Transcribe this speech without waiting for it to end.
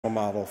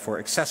model for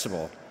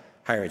accessible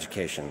higher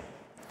education.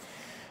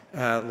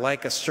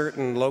 Like a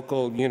certain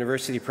local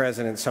university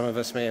president some of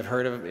us may have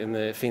heard of in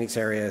the Phoenix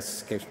area,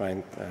 escapes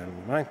my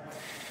mind,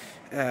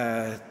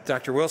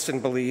 Dr. Wilson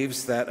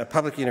believes that a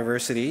public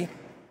university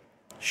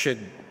should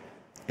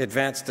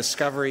advance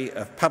discovery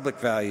of public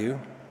value,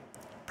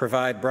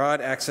 provide broad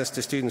access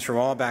to students from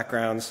all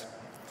backgrounds,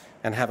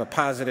 and have a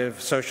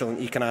positive social and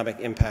economic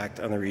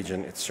impact on the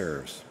region it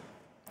serves.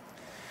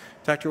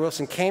 Dr.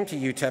 Wilson came to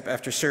UTEP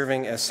after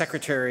serving as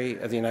Secretary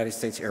of the United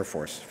States Air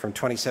Force from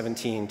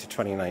 2017 to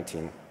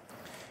 2019.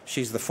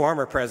 She's the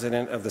former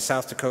president of the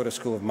South Dakota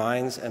School of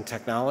Mines and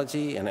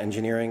Technology and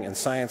Engineering and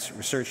Science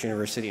Research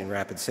University in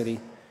Rapid City.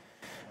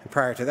 And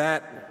prior to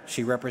that,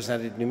 she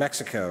represented New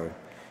Mexico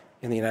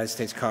in the United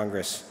States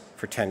Congress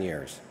for 10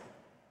 years.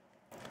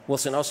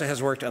 Wilson also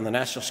has worked on the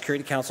National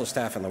Security Council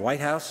staff in the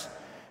White House.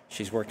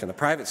 She's worked in the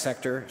private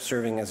sector,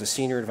 serving as a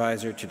senior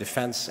advisor to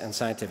defense and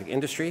scientific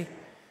industry,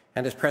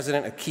 and as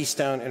president of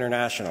Keystone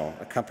International,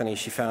 a company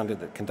she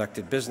founded that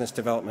conducted business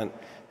development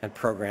and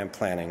program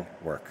planning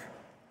work.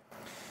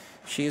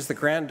 She is the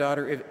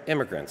granddaughter of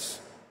immigrants,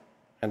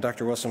 and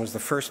Dr. Wilson was the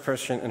first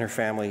person in her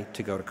family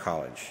to go to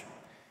college.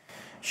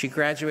 She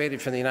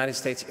graduated from the United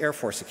States Air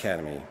Force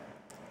Academy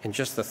in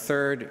just the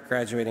third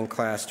graduating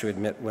class to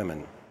admit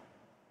women.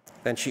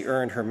 Then she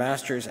earned her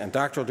master's and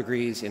doctoral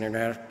degrees in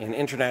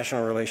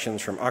international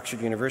relations from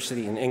Oxford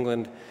University in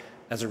England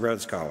as a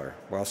Rhodes Scholar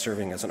while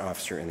serving as an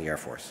officer in the Air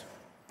Force.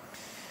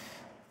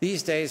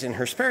 These days, in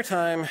her spare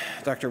time,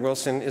 Dr.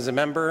 Wilson is a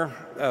member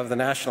of the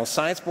National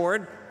Science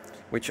Board,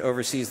 which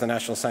oversees the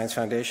National Science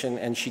Foundation,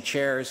 and she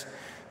chairs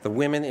the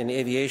Women in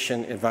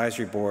Aviation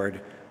Advisory Board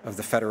of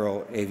the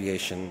Federal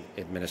Aviation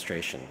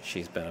Administration.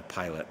 She's been a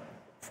pilot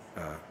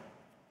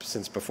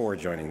since before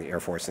joining the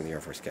Air Force and the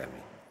Air Force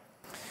Academy.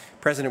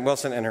 President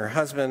Wilson and her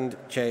husband,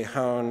 Jay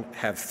Hone,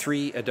 have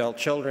 3 adult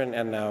children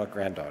and now a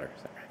granddaughter.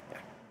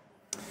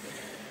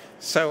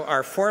 So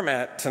our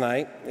format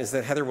tonight is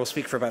that Heather will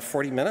speak for about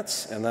 40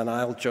 minutes, and then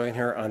I'll join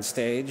her on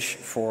stage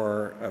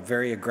for a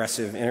very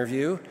aggressive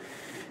interview.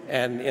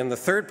 And in the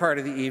third part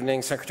of the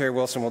evening, Secretary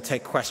Wilson will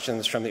take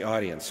questions from the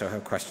audience, so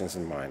have questions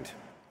in mind.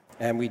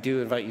 And we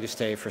do invite you to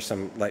stay for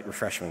some light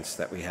refreshments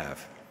that we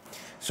have.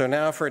 So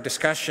now for a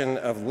discussion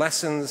of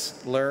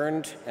lessons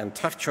learned and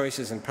tough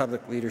choices in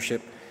public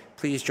leadership,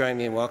 please join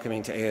me in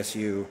welcoming to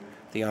ASU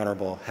the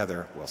Honorable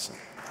Heather Wilson.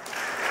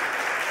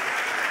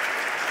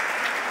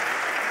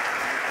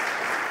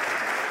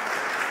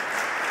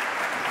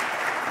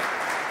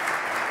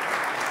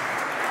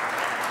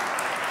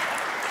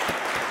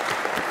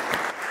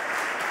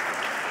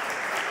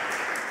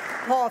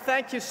 Paul,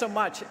 thank you so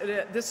much.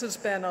 This has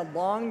been a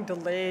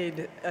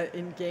long-delayed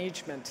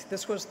engagement.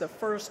 This was the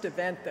first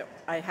event that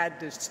I had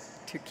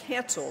to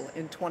cancel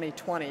in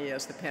 2020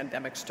 as the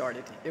pandemic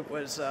started. It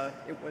was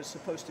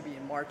supposed to be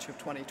in March of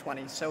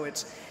 2020, so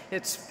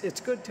it's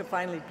good to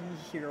finally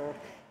be here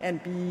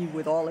and be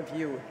with all of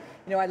you. You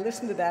know, I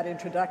listened to that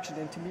introduction,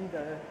 and to me,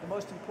 the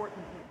most important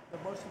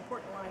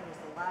line was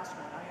the last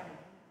one.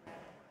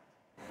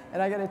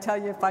 And I got to tell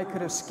you, if I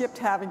could have skipped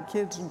having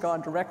kids and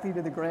gone directly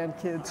to the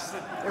grandkids,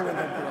 it would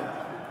have been good.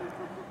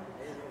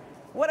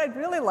 What I'd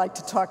really like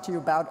to talk to you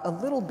about a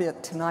little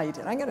bit tonight,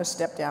 and I'm going to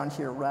step down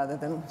here rather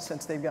than,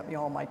 since they've got me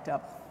all mic'd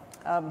up,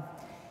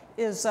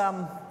 is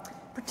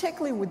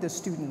particularly with the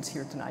students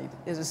here tonight,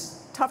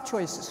 is tough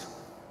choices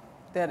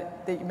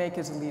that you make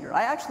as a leader.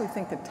 I actually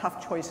think that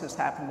tough choices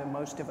happen to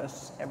most of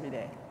us every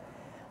day.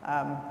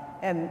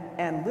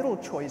 And little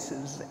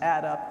choices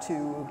add up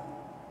to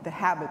the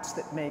habits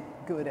that make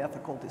good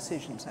ethical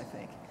decisions, I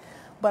think.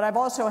 But I've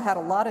also had a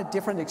lot of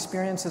different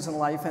experiences in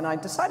life, and I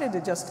decided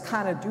to just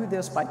kind of do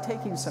this by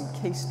taking some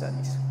case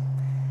studies.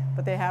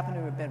 But they happen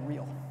to have been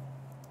real.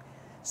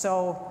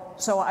 So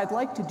I'd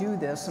like to do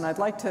this, and I'd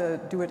like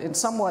to do it in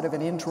somewhat of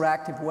an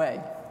interactive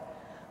way.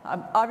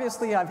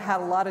 Obviously, I've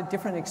had a lot of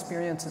different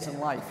experiences in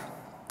life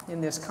in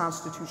this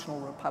constitutional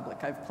republic.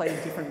 I've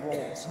played different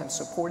roles. I've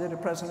supported a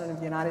president of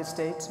the United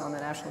States on the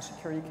National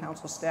Security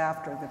Council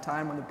staff during the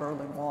time when the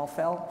Berlin Wall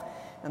fell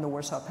and the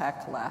Warsaw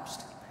Pact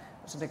collapsed.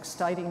 It was an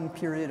exciting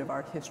period of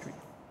our history.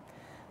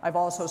 I've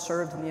also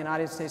served in the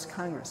United States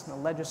Congress in the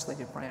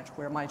legislative branch,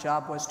 where my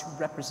job was to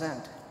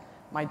represent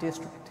my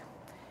district.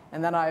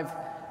 And then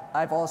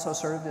I've also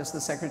served as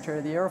the Secretary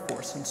of the Air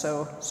Force, and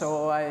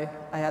so I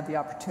had the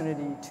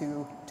opportunity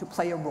to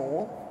play a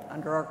role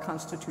under our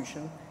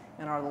Constitution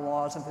and are the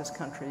laws of this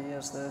country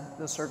as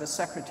the service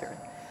secretary.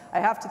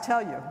 I have to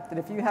tell you that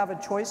if you have a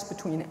choice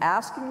between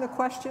asking the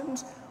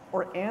questions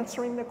or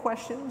answering the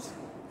questions,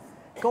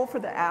 go for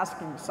the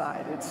asking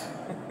side.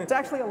 It's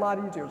actually a lot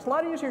easier. It's a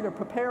lot easier to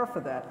prepare for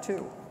that,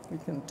 too. We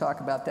can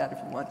talk about that if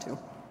you want to.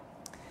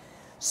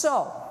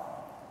 So,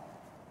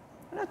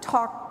 I'm going to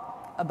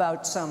talk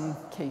about some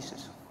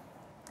cases.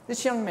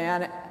 This young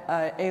man,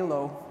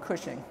 Alo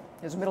Cushing,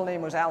 his middle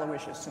name was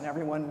Aloysius, and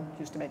everyone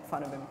used to make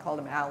fun of him, called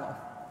him Alo.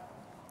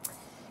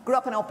 Grew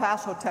up in El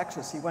Paso,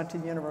 Texas. He went to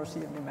the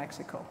University of New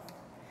Mexico.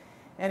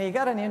 And he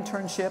got an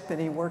internship,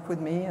 and he worked with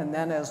me, and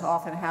then, as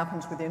often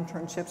happens with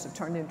internships, it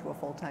turned into a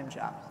full-time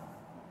job.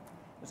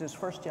 It was his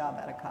first job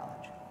out of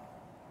college.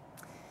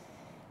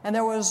 And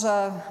there was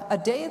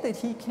a day that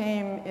he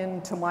came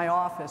into my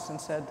office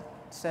and said,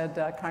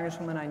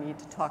 Congresswoman, I need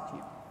to talk to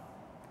you.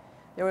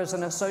 There was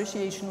an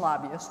association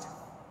lobbyist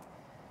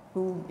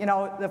who, you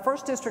know, the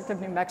 1st District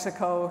of New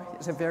Mexico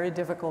is a very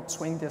difficult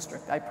swing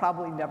district. I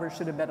probably never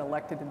should have been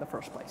elected in the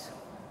first place.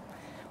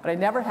 But I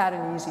never had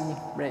an easy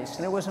race,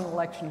 and it was an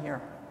election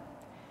year.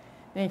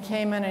 And he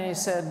came in and he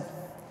said,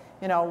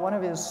 you know, one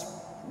of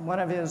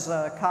his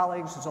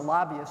colleagues who's a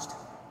lobbyist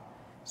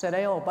said,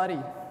 hey, old buddy,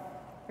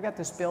 I got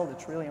this bill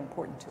that's really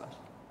important to us.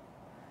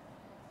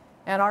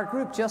 And our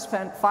group just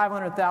spent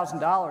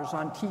 $500,000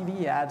 on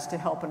TV ads to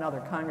help another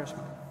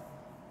congressman.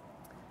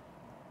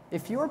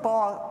 If your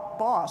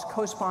boss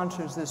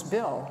co-sponsors this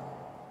bill,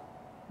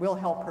 we'll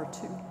help her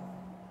too.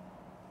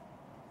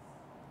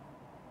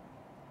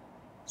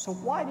 So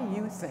why do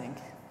you think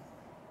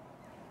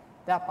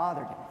that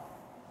bothered you?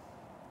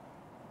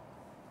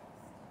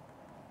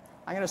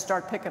 I'm going to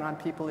start picking on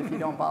people if you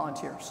don't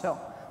volunteer. So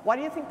why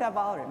do you think that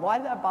bothered him? Why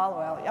did that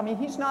bother Ali? I mean,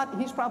 he's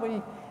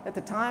probably, at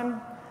the time,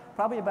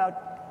 probably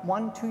about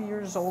 1-2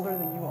 years older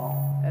than you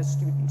all as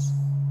students.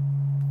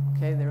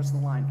 Okay, there's the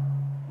line.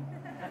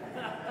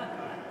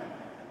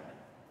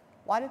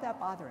 Why did that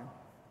bother him?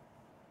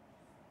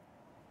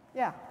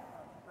 Yeah.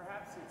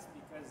 Perhaps it's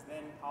because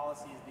then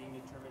policy is being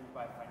determined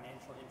by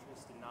financial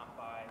interest and not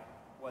by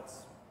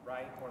what's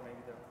right or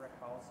maybe the correct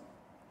policy.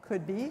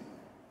 Could be.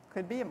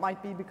 Could be. It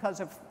might be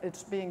because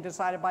it's being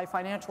decided by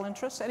financial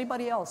interests.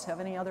 Anybody else have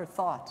any other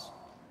thoughts?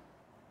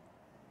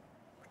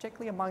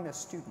 Particularly among the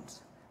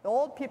students. The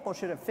old people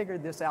should have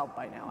figured this out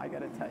by now, I got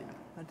to tell you.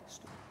 All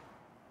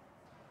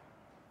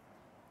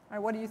right,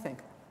 what do you think?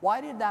 Why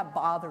did that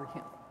bother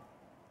him?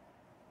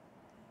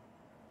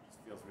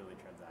 Feels really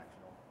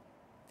transactional.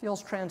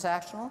 Feels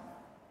transactional?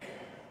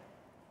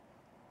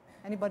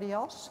 Anybody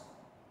else?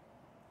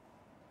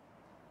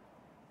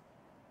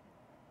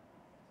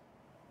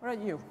 What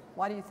about you?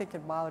 Why do you think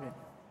it bothered him?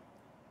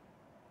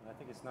 I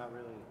think it's not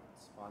really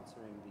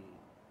sponsoring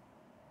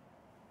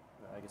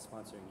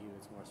sponsoring you,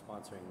 it's more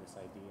sponsoring this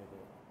idea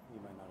that you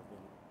might not have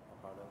been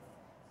a part of.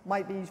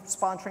 Might be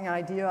sponsoring an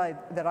idea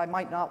that I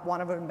might not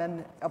want to have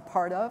been a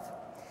part of.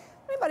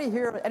 Anybody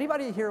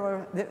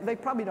here, they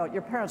probably don't,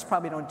 your parents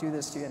probably don't do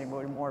this to you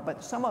anymore,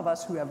 but some of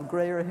us who have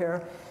grayer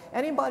hair,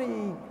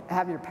 anybody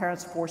have your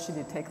parents force you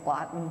to take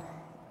Latin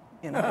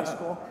in high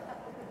school?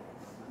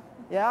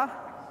 Yeah?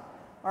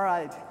 All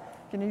right.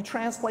 Can you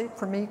translate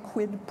for me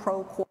quid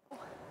pro quo?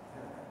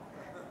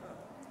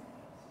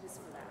 This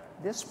for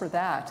that. This for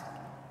that.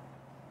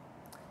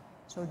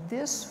 So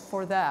this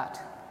for that.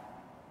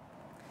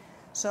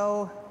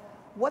 So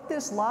what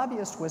this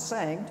lobbyist was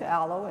saying to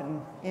Allo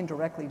and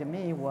indirectly to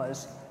me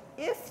was,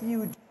 if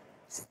you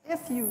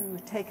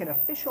take an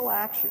official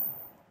action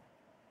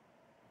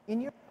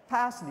in your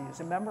capacity as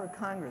a member of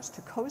Congress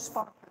to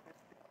co-sponsor this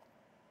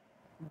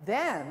bill,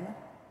 then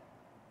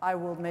I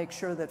will make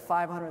sure that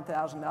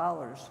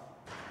 $500,000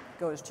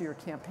 goes to your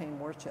campaign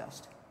war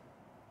chest.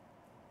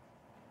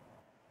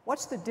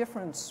 What's the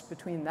difference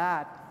between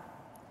that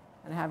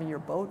and having your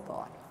vote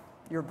bought?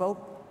 Your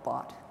vote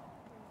bought.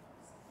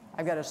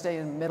 I've got to stay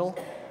in the middle?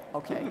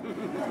 Okay.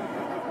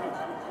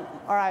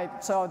 All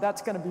right, so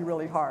that's going to be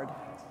really hard.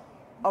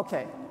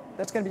 Okay,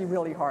 that's going to be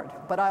really hard,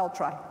 but I'll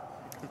try.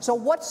 So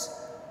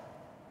what's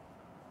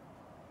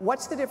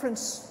the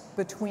difference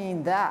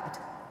between that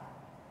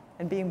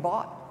and being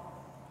bought?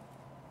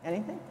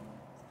 Anything?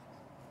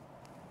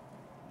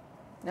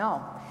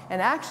 No.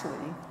 And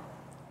actually,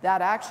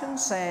 that action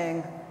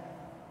saying,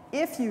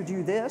 if you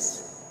do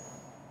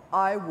this,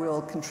 I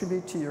will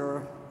contribute to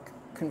your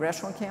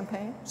congressional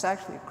campaign, it's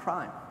actually a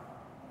crime.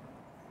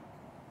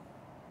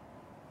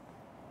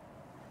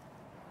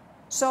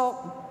 So,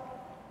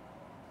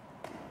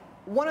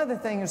 one of the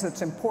things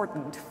that's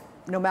important,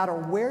 no matter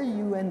where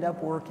you end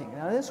up working,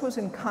 now this was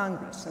in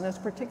Congress, and it's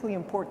particularly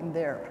important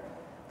there.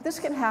 But this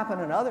can happen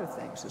in other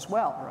things as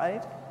well,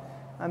 right?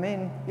 I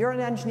mean, you're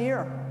an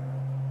engineer,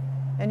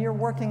 and you're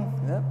working,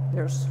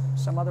 there's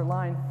some other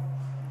line.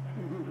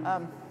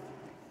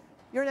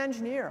 You're an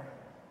engineer,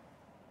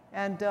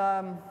 and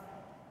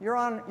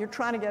you're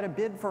trying to get a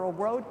bid for a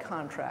road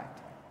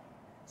contract.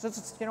 So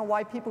it's, you know,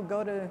 why people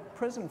go to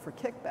prison for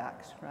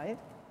kickbacks, right?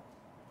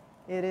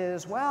 It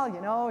is, well,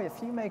 you know, if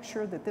you make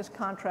sure that this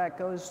contract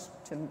goes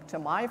to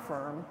my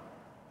firm,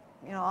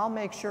 you know, I'll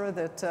make sure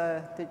that,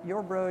 that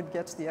your road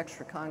gets the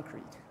extra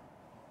concrete.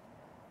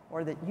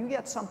 Or that you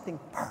get something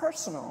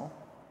personal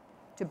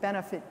to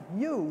benefit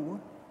you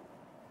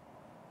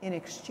in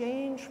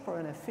exchange for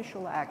an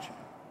official action.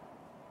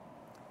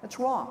 That's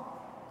wrong.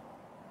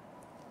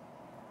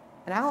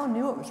 And Alan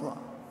knew it was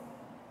wrong.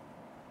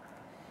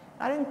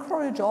 I'd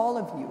encourage all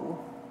of you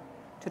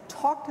to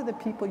talk to the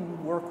people you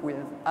work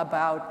with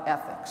about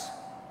ethics.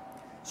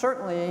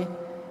 Certainly,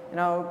 you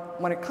know,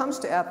 when it comes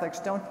to ethics,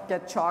 don't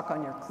get chalk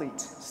on your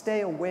cleats.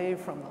 Stay away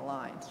from the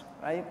lines,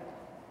 right?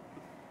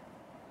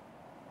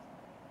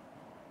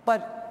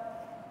 But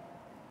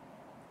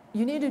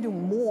you need to do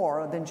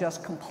more than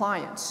just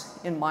compliance,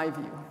 in my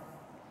view.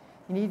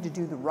 You need to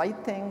do the right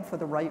thing for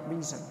the right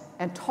reason.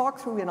 And talk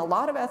through, and a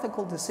lot of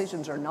ethical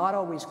decisions are not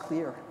always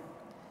clear.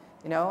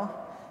 You know,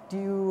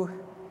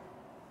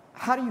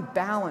 how do you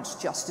balance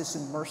justice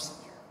and mercy?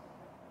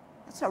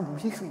 That's a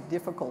really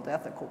difficult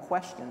ethical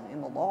question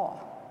in the law.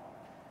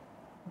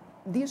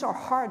 These are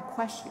hard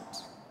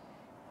questions.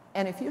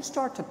 And if you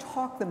start to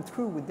talk them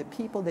through with the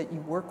people that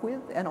you work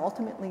with, and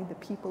ultimately the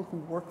people who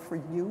work for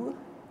you,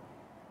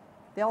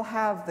 they'll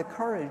have the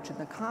courage and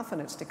the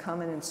confidence to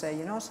come in and say,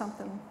 you know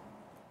something,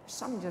 there's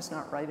something just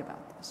not right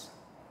about this.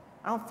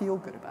 I don't feel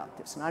good about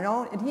this.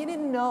 And he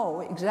didn't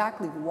know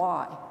exactly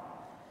why,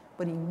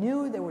 but he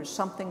knew there was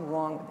something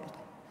wrong with it.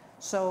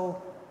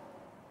 So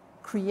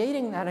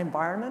creating that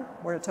environment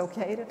where it's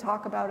okay to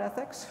talk about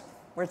ethics,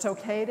 where it's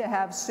okay to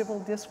have civil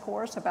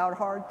discourse about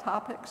hard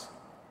topics,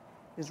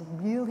 is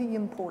really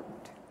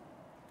important,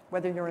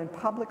 whether you're in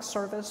public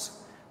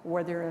service or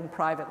whether you're in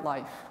private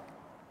life.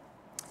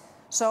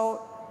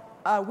 So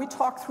we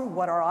talked through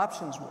what our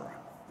options were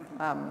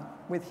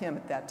with him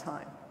at that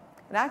time.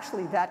 And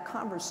actually that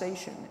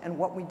conversation and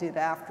what we did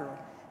after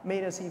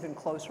made us even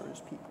closer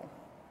as people.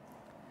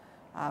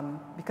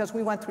 Because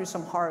we went through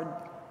some hard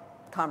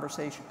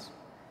conversations.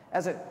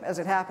 As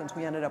it happens,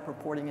 we ended up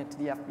reporting it to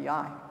the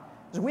FBI.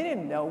 Because we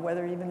didn't know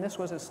whether even this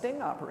was a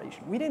sting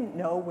operation. We didn't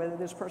know whether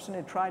this person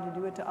had tried to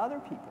do it to other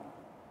people.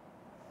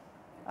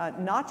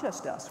 Not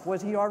just us.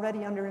 Was he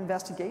already under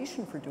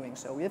investigation for doing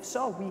so? If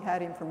so, we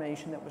had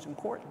information that was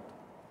important.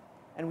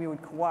 And we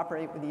would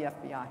cooperate with the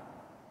FBI.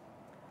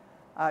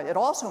 It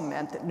also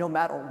meant that no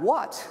matter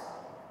what,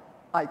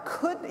 I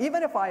could,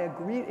 even if I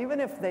agreed, even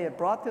if they had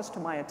brought this to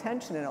my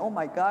attention and, oh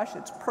my gosh,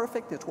 it's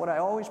perfect, it's what I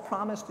always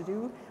promised to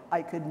do,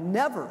 I could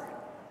never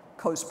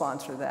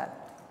co-sponsor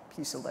that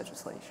piece of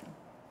legislation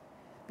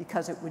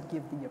because it would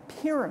give the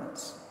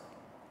appearance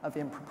of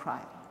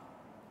impropriety.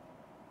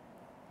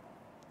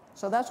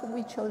 So that's what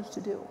we chose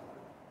to do.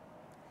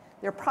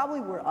 There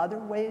probably were other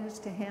ways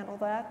to handle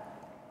that,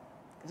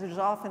 because there's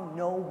often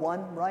no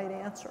one right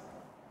answer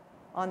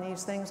on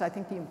these things. I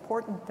think the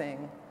important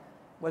thing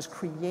was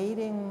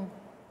creating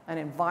an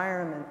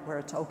environment where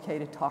it's okay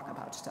to talk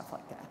about stuff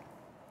like that.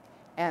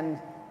 And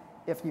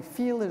if you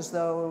feel as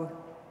though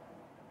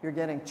you're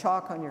getting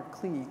chalk on your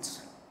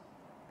cleats,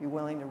 be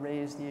willing to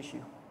raise the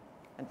issue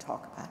and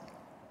talk about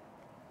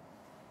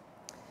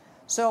it.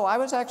 So I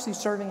was actually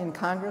serving in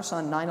Congress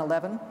on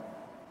 9/11.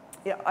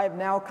 I've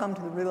now come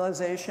to the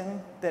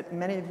realization that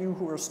many of you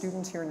who are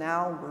students here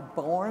now were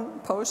born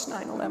post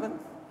 9/11,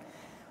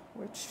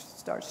 which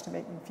starts to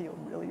make me feel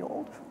really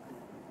old.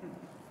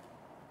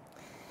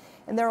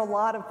 And there are a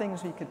lot of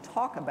things we could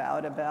talk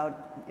about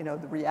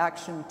the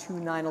reaction to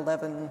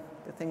 9/11,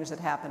 the things that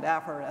happened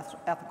after,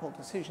 ethical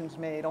decisions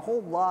made, a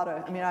whole lot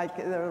of,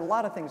 there are a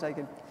lot of things I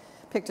could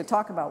pick to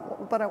talk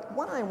about. But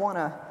what I want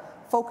to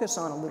focus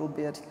on a little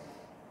bit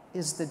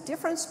is the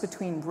difference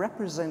between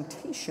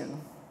representation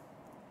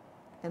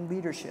and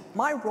leadership.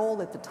 My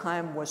role at the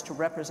time was to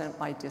represent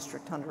my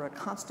district under a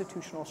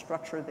constitutional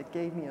structure that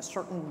gave me a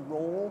certain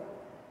role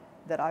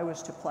that I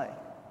was to play.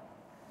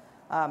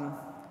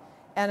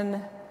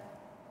 And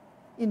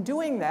in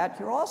doing that,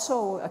 you're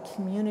also a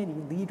community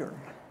leader.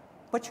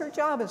 But your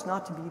job is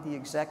not to be the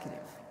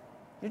executive.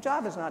 Your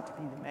job is not to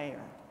be the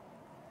mayor.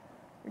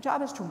 Your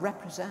job is to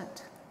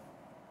represent,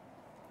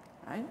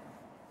 right?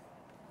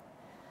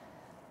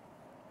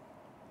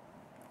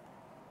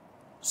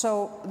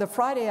 So the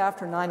Friday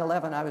after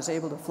 9/11, I was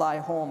able to fly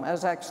home. I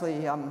was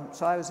actually,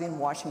 so I was in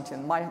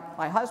Washington.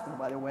 My husband,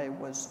 by the way,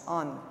 was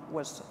on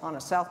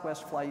a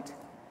Southwest flight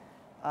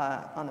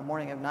on the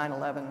morning of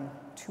 9/11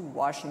 to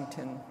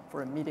Washington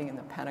for a meeting in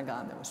the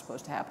Pentagon that was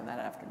supposed to happen that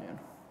afternoon.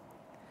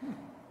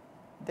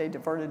 They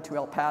diverted to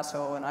El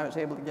Paso, and I was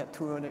able to get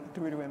through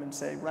to him and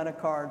say, rent a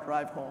car,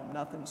 drive home,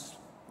 nothing's,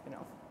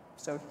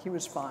 So he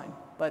was fine.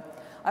 But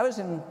I was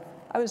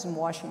in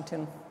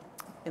Washington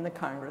in the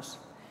Congress,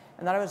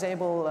 and then I was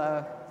able,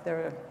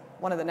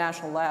 one of the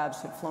national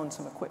labs had flown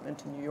some equipment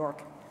to New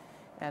York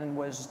and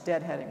was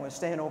deadheading, was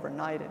staying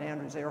overnight at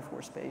Andrews Air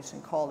Force Base,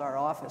 and called our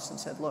office and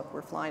said, look,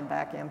 we're flying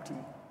back empty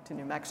to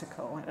New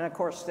Mexico. And of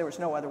course, there was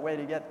no other way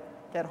to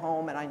get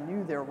home, and I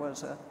knew there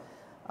was a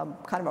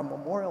kind of a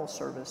memorial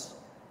service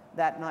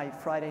that night,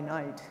 Friday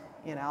night,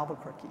 in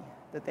Albuquerque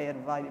that they had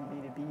invited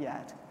me to be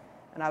at.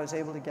 And I was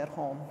able to get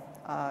home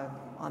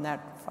on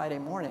that Friday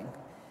morning.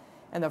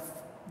 And it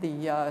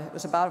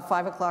was about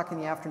 5 o'clock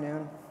in the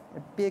afternoon, a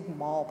big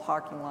mall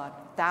parking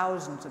lot,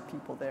 thousands of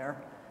people there.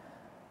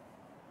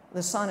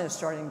 The sun is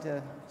starting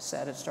to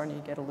set. It's starting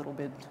to get a little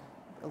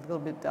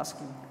bit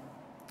dusky.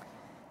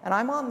 And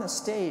I'm on the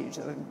stage,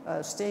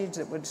 a stage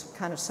that was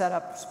kind of set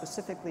up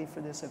specifically for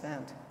this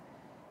event.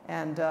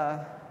 And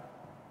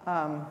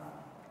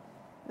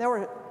there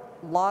were a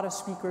lot of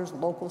speakers,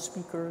 local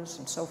speakers,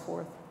 and so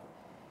forth.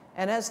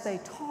 And as they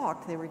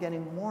talked, they were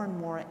getting more and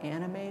more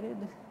animated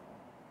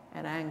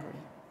and angry,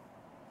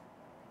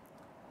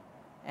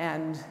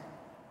 and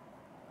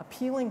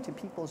appealing to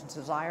people's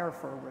desire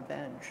for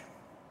revenge.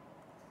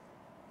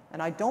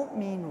 And I don't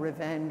mean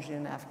revenge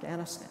in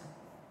Afghanistan.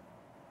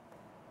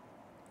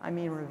 I I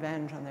mean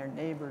revenge on their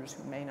neighbors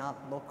who may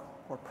not look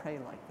or pray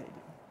like they do.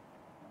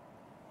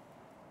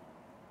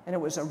 And it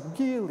was a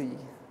really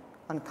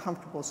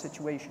uncomfortable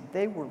situation.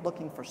 They were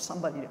looking for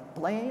somebody to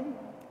blame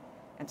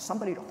and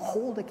somebody to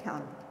hold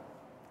accountable,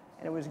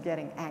 and it was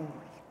getting angry.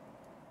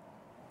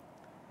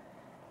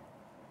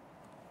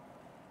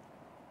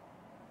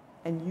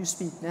 And you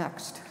speak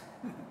next.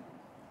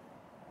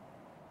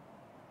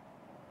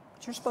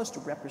 But you're supposed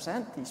to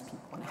represent these people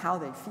and how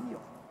they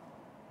feel.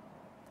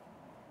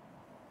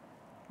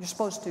 You're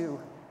supposed to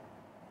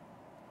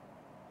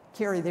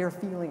carry their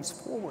feelings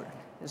forward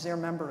as their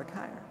member of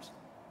Congress.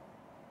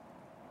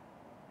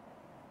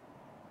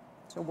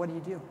 So what do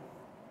you do?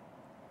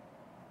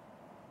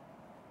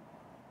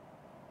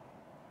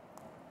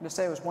 I'm going to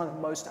say it was one of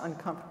the most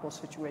uncomfortable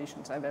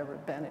situations I've ever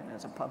been in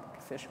as a public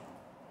official.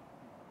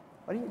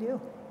 What do?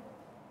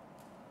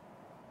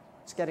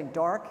 It's getting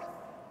dark.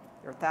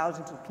 There are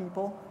thousands of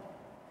people.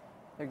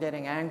 They're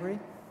getting angry.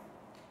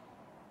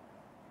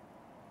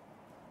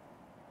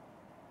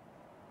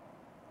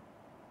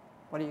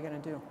 What are you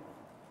going to do?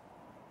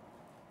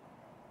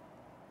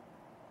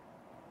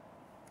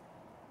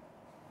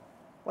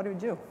 What do we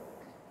do?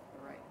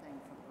 The right thing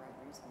for the right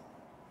reason.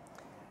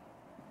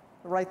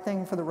 The right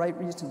thing for the right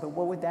reason, but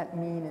what would that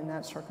mean in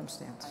that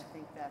circumstance? I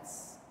think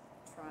that's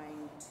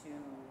trying to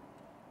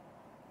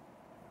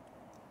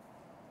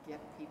get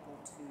people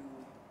to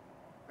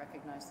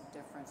recognize the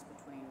difference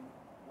between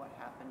what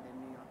happened in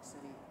New York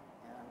City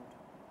and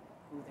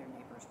who their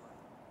neighbors were.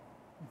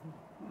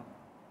 Mm-hmm.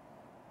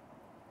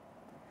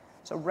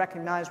 So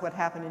recognize what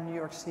happened in New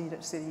York City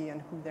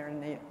and who their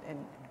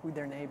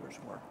neighbors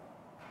were.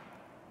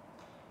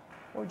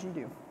 What would you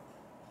do?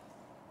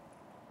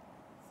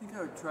 I think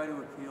I would try to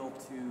appeal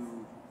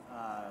to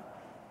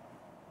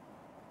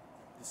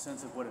the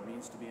sense of what it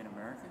means to be an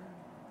American.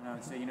 And I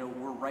would say,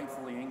 we're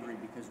rightfully angry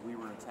because we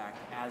were attacked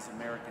as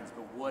Americans,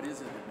 but what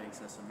is it that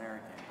makes us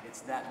American?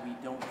 It's that we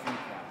don't think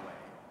that way.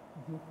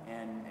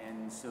 Mm-hmm.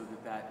 And so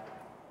that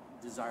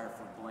desire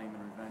for blame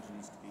and revenge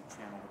needs to be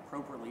channeled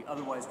appropriately.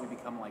 Otherwise, we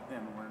become like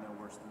them, and we're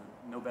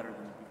no better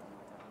than the people who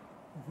attack.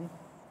 Mm-hmm.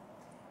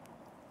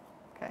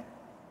 Okay.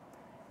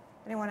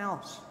 Anyone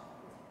else?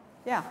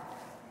 Yeah. I think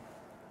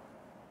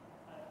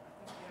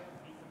we have to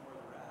meet them where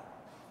they're at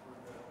for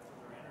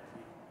their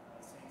energy.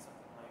 Saying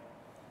something like,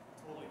 "It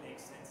totally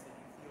makes sense that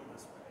you feel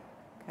this way."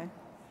 Okay.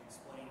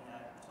 Explain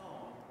that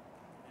tone,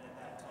 and at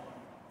that tone,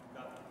 you've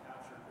got them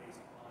captured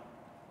based upon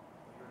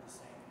what you're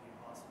just saying to be a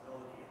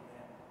possibility, and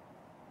then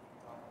you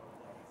can talk about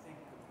what you think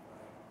could be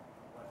right,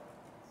 what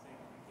you think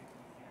we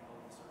can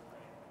handle in a certain way,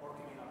 or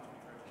give you an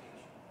opportunity for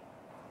education.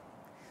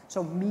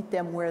 So meet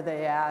them where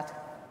they're at,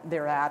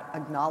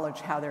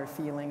 acknowledge how they're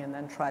feeling, and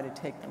then try to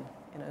take them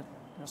in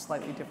a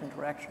slightly different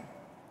direction.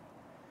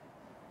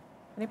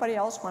 Anybody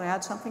else want to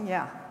add something?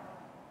 Yeah.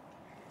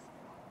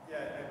 Yeah,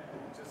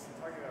 just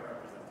talking about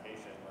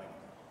representation,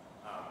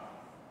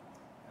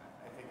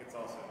 I think it's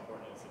also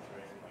important in a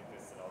situation like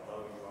this that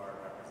although you are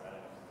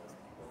representative of those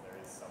people, there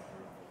is some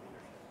room for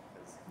leadership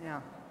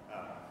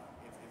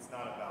because it's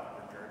not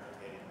about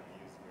regurgitating the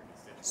views of your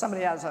constituents.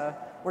 Somebody has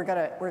we're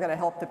gonna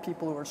help the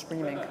people who are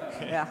screaming.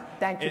 Yeah,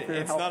 thank you for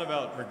your help. It's not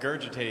about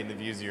regurgitating the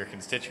views of your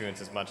constituents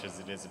as much as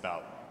it is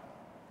about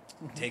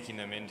taking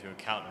them into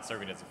account and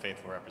serving as a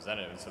faithful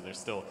representative. So there's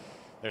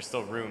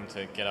still room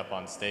to get up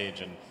on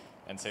stage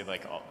and say,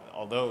 like,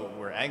 although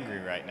we're angry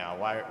right now,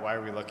 why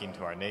are we looking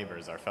to our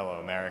neighbors, our fellow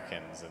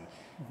Americans? And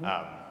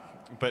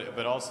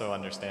but also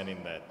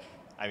understanding that,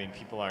 I mean,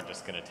 people aren't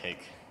just going to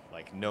take,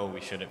 like, no,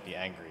 we shouldn't be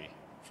angry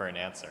for an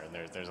answer. And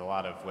there's a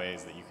lot of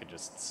ways that you could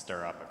just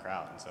stir up a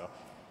crowd. And so,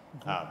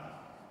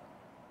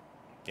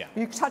 yeah.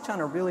 You touch on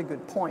a really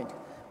good point,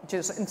 which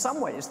is, in some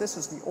ways, this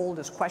is the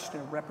oldest question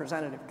of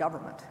representative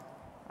government,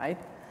 right?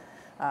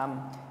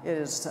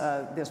 Is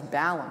this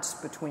balance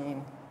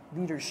between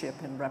leadership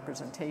and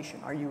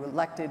representation. Are you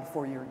elected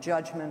for your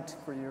judgment,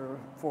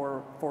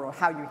 for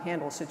how you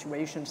handle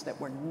situations that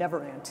were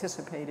never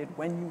anticipated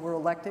when you were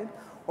elected,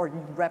 or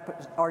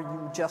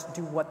you just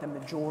do what the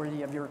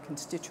majority of your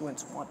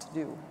constituents want to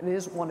do? It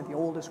is one of the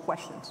oldest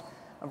questions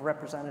of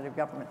representative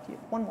government.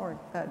 One more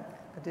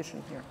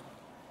addition here.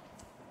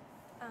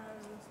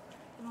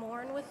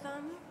 Mourn with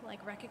them,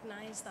 like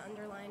recognize the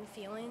underlying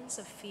feelings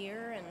of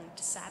fear and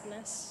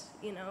sadness,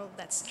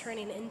 that's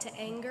turning into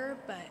anger,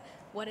 but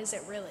what is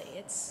it really?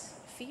 It's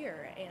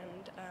fear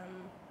and,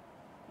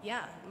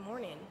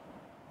 mourning.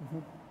 Mm-hmm.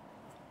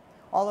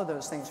 All of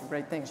those things are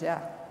great things,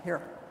 yeah.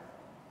 Here.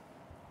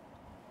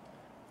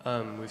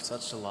 We've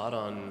touched a lot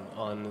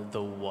on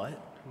the what,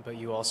 but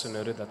you also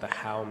noted that the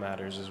how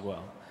matters as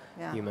well.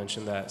 Yeah. You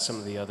mentioned that some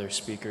of the other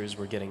speakers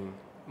were getting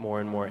more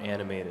and more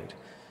animated.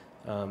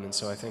 And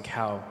so I think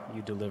how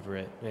you deliver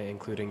it,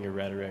 including your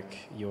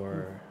rhetoric,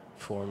 your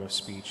form of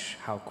speech,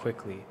 how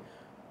quickly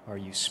are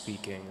you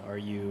speaking? Are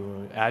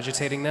you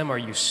agitating them? Are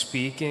you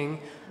speaking?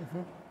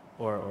 Mm-hmm.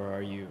 Or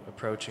are you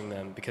approaching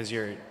them? Because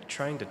you're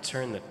trying to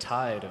turn the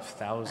tide of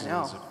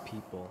thousands of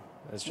people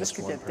as just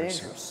one person. This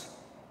could get dangerous.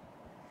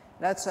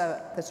 That's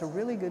a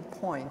really good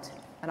point.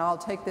 And I'll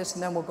take this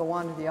and then we'll go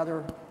on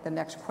to the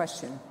next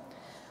question.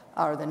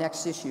 or the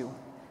next issue,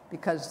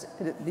 because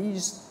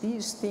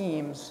these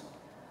themes,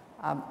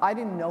 I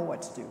didn't know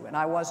what to do, and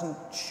I wasn't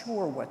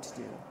sure what to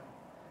do,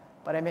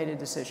 but I made a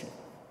decision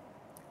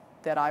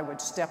that I would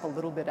step a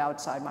little bit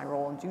outside my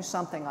role and do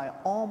something I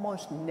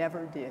almost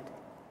never did.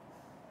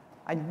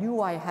 I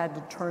knew I had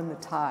to turn the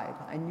tide.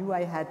 I knew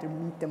I had to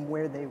meet them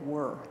where they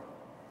were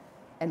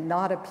and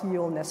not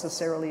appeal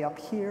necessarily up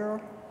here,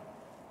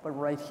 but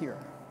right here.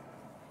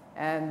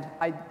 And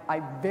I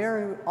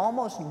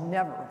almost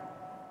never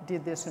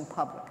did this in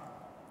public,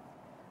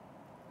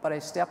 but I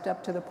stepped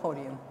up to the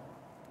podium.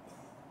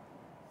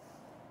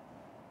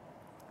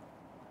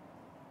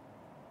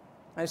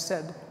 I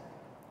said,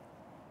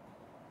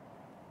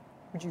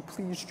 "Would you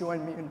please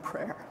join me in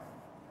prayer?"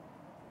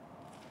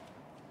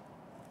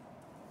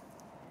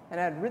 And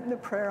I had written the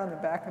prayer on the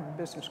back of a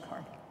business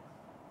card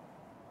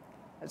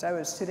as I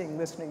was sitting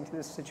listening to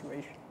this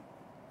situation.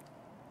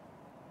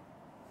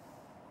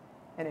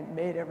 And it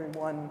made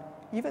everyone,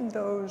 even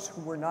those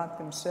who were not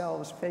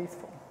themselves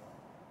faithful,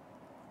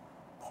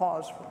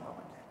 pause for a moment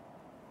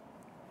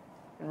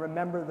and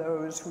remember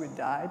those who had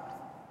died,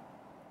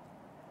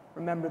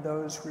 remember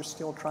those who are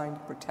still trying to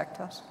protect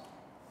us,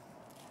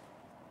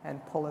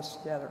 and pull us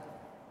together.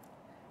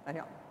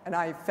 And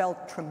I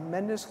felt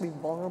tremendously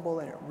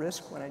vulnerable and at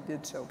risk when I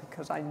did so,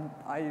 because I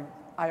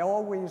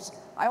always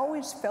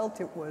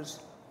felt it was,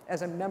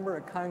 as a member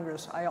of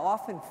Congress, I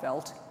often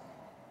felt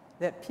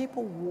that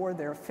people wore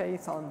their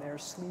faith on their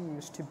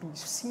sleeves to be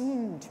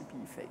seen to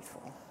be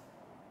faithful,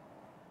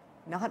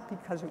 not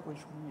because it was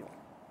real.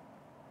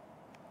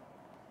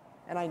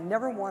 And I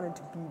never wanted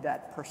to be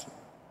that person.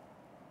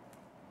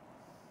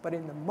 But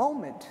in the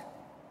moment,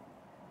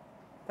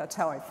 that's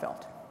how I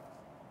felt.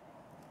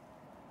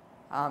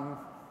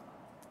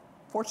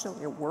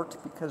 Fortunately, it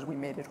worked because we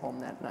made it home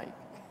that night.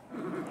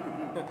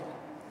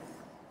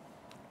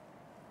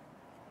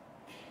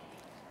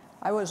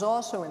 I was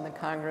also in the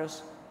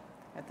Congress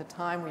at the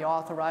time we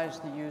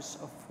authorized the use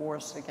of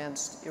force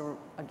against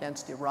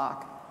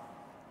Iraq.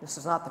 This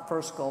is not the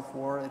first Gulf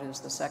War, it is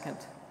the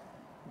second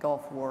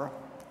Gulf War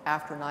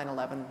after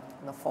 9/11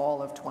 in the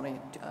fall of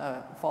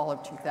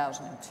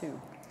 2002.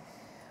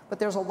 But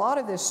there's a lot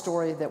of this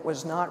story that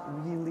was not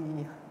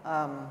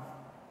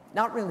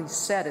really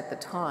said at the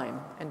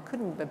time and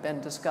couldn't have been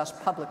discussed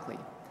publicly.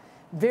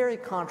 Very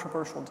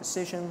controversial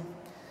decision.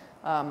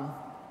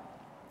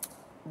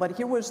 But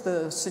here was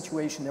the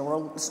situation. There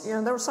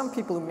were some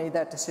people who made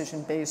that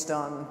decision based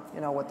on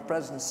what the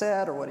president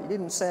said or what he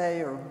didn't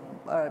say, or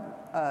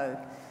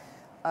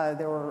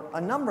there were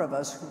a number of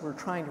us who were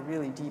trying to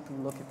really deeply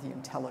look at the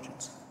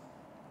intelligence.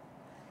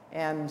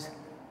 And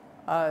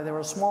there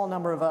were a small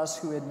number of us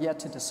who had yet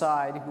to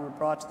decide, who were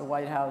brought to the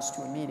White House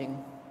to a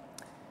meeting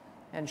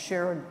and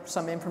shared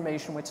some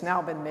information which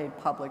now been made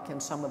public in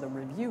some of the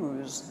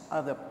reviews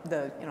of the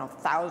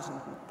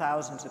thousands and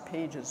thousands of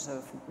pages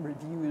of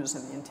reviews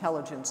of the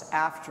intelligence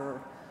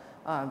after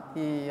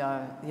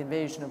the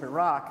invasion of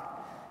Iraq.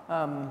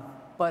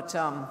 But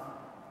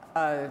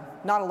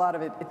not a lot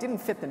of it didn't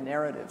fit the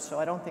narrative, so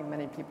I don't think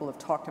many people have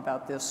talked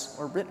about this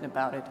or written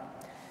about it.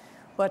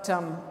 But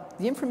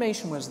the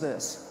information was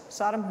this: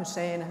 Saddam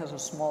Hussein has a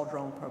small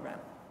drone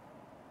program.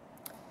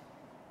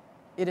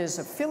 It is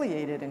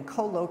affiliated and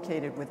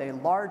co-located with a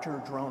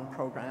larger drone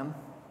program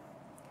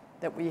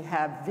that we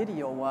have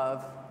video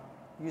of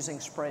using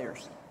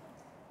sprayers.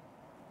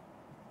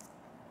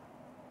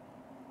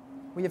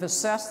 We have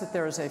assessed that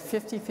there is a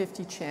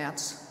 50-50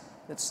 chance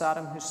that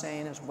Saddam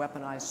Hussein has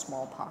weaponized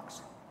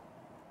smallpox.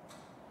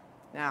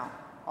 Now,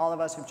 all of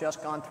us have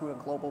just gone through a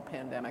global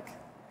pandemic,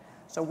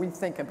 so we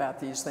think about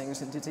these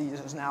things and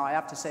diseases now. I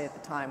have to say at the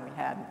time we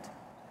hadn't.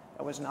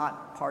 That was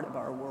not part of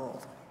our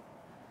world.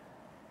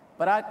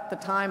 But at the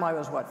time, I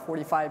was,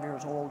 45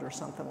 years old or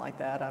something like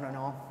that, I don't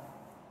know.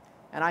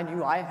 And I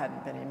knew I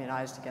hadn't been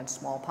immunized against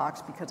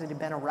smallpox because it had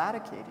been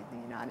eradicated in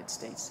the United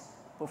States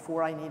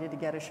before I needed to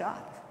get a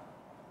shot.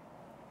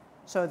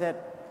 So that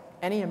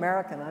any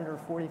American under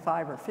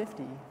 45 or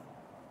 50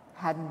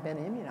 hadn't been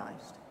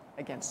immunized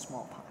against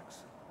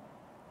smallpox.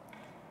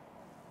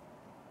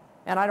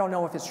 And I don't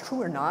know if it's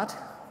true or not,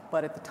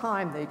 but at the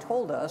time they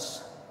told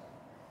us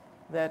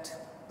that,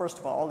 first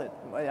of all,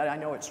 I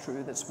know it's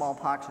true that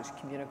smallpox is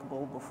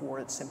communicable before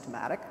it's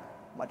symptomatic,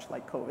 much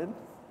like COVID.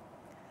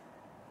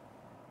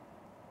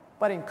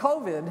 But in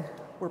COVID,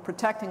 we're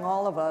protecting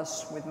all of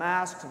us with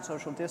masks and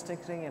social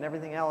distancing and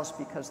everything else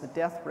because the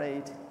death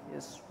rate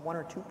is 1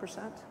 or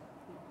 2%,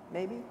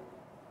 maybe,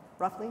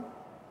 roughly.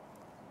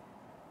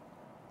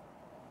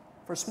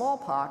 For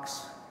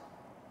smallpox,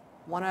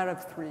 1 out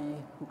of 3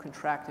 who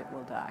contract it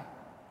will die.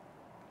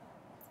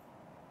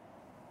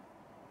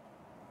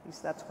 At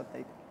least that's what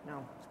they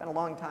know. It's been a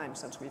long time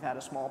since we've had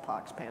a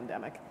smallpox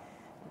pandemic.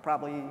 And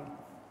probably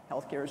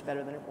healthcare is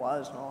better than it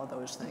was and all of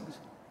those things.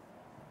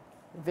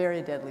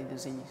 Very deadly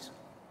disease.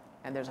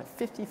 And there's a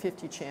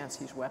 50-50 chance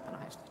he's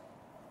weaponized it.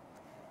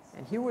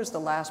 And here was the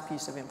last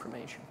piece of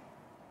information.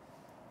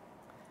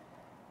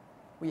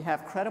 We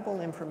have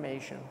credible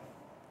information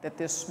that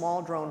this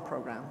small drone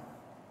program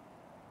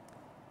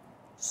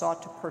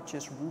sought to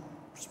purchase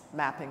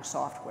mapping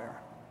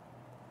software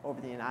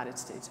over the United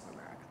States of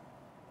America.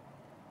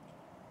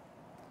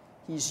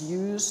 He's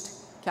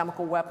used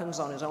chemical weapons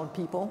on his own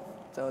people,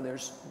 so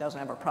doesn't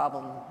have a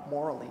problem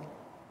morally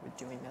with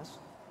doing this.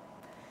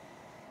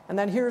 And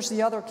then here's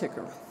the other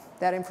kicker.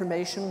 That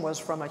information was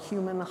from a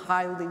human,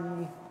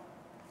 highly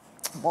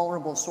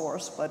vulnerable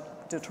source,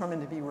 but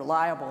determined to be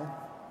reliable,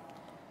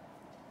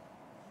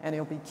 and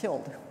he'll be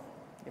killed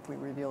if we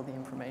reveal the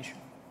information.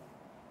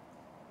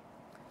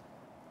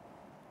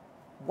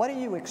 What do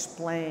you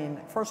explain?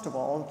 First of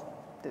all,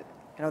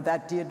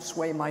 that did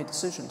sway my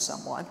decision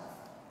somewhat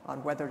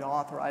on whether to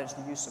authorize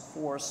the use of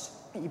force,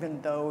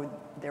 even though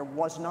there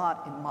was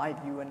not, in my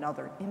view,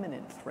 another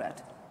imminent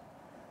threat.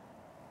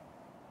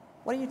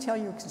 What do you tell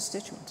your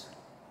constituents?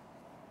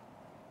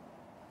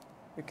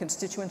 Your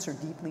constituents are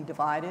deeply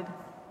divided,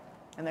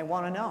 and they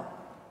want to know,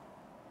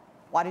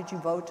 why did you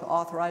vote to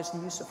authorize the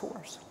use of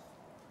force?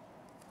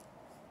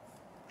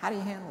 How do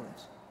you handle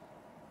this?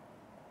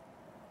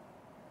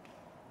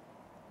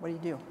 What do you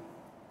do?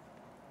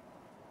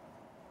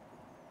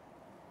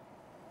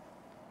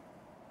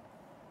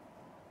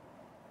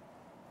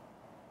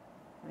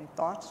 Any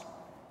thoughts?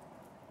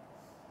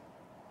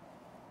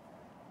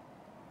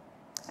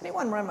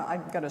 Anyone remember?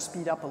 I've got to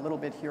speed up a little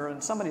bit here,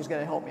 and somebody's got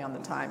to help me on the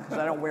time because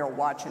I don't wear a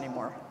watch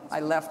anymore. I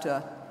left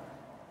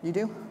you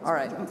do? All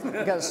right.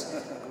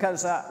 Because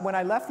when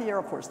I left the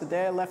Air Force, the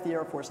day I left the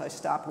Air Force, I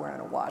stopped wearing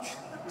a watch.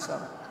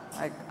 So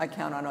I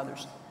count on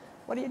others.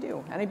 What do you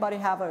do? Anybody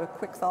have a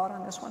quick thought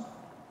on this one?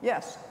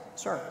 Yes,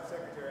 sir.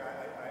 Secretary,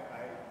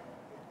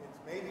 it's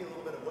maybe a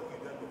little bit of what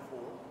you've done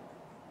before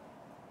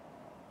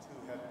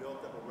to have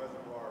built up a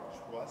reservoir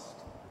of trust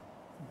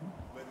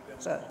with them.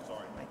 So,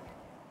 sorry.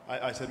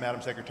 I said,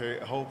 Madam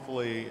Secretary,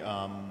 hopefully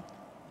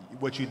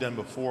what you've done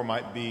before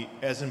might be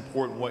as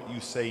important what you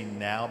say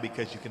now,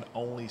 because you can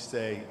only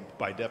say,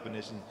 by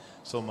definition,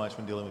 so much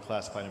when dealing with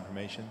classified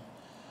information.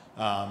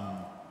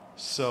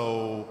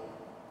 So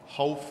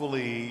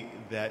hopefully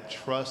that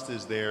trust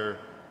is there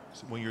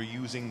when you're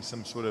using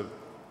some sort of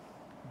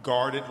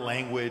guarded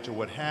language or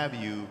what have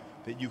you,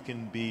 that you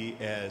can be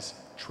as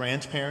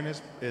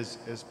transparent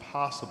as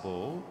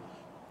possible,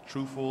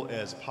 truthful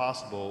as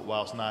possible,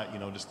 whilst not,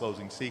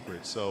 disclosing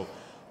secrets. So,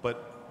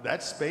 but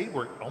that spade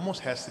work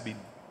almost has to be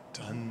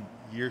done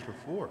years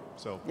before.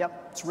 So.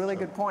 Yep, it's a really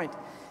good point.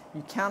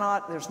 You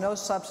cannot, there's no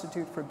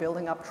substitute for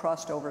building up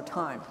trust over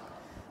time.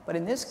 But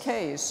in this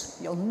case,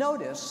 you'll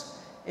notice,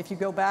 if you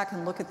go back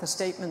and look at the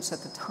statements at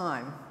the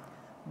time,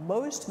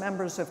 most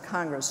members of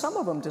Congress, some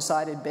of them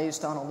decided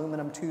based on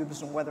aluminum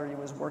tubes and whether he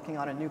was working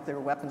on a nuclear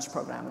weapons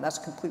program, and that's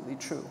completely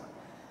true.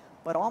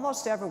 But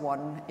almost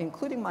everyone,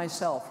 including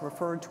myself,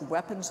 referred to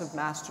weapons of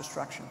mass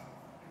destruction.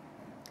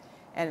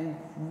 And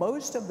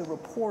most of the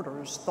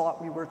reporters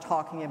thought we were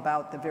talking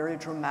about the very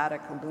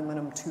dramatic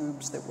aluminum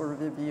tubes that were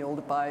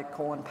revealed by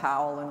Colin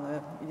Powell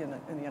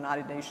in the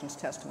United Nations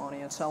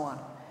testimony and so on.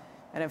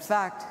 And in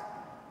fact,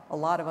 a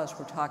lot of us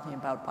were talking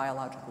about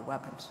biological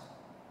weapons.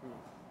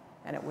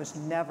 And it was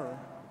never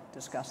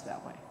discussed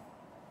that way.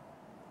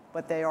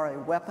 But they are a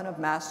weapon of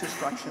mass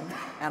destruction,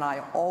 and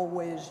I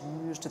always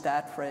used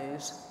that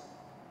phrase,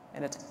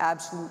 and it's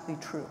absolutely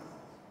true.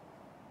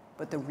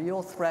 But the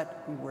real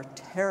threat we were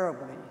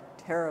terribly,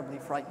 terribly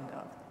frightened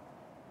of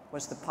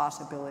was the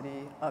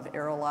possibility of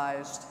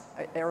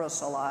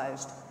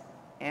aerosolized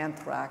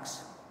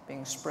anthrax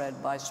being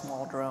spread by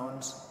small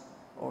drones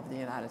over the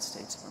United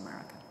States of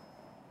America.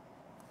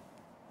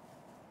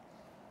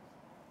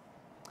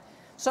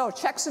 So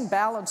checks and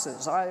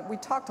balances. We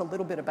talked a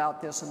little bit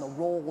about this and the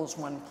roles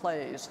one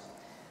plays.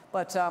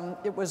 But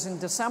it was in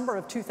December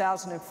of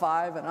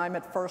 2005, and I'm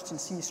at First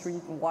and C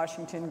Street in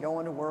Washington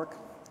going to work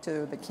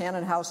to the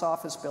Cannon House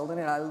office building,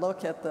 and I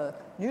look at the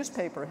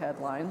newspaper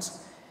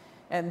headlines,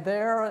 and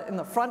there in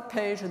the front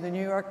page of the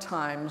New York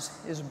Times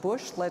is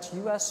Bush lets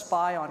U.S.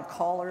 spy on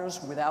callers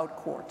without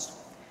courts.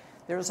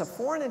 There's a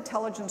Foreign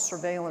Intelligence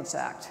Surveillance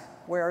Act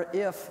where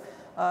if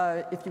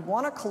you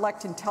want to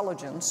collect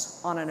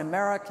intelligence on an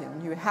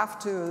American, you have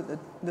to,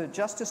 the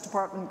Justice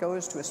Department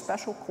goes to a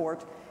special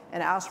court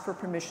and asks for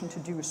permission to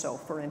do so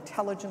for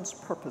intelligence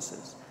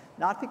purposes.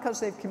 Not because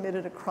they've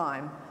committed a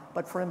crime,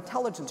 but for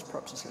intelligence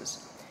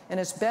purposes. And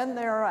it's been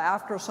there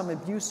after some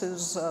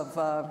abuses of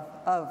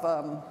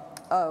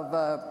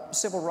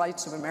civil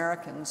rights of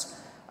Americans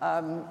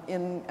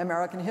in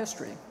American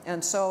history.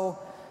 And so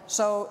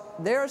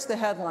there's the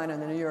headline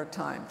in the New York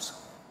Times.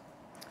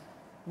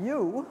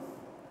 You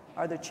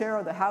are the chair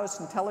of the House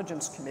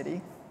Intelligence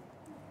Committee,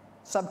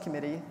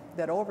 subcommittee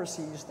that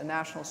oversees the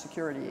National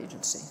Security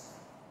Agency.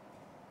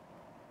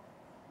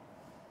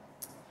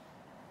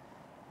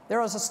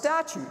 There is a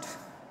statute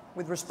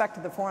with respect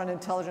to the Foreign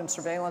Intelligence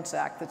Surveillance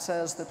Act that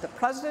says that the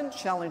president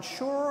shall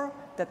ensure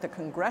that the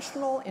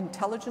congressional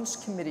intelligence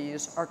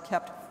committees are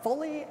kept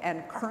fully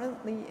and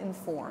currently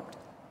informed.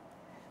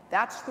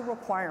 That's the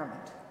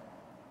requirement.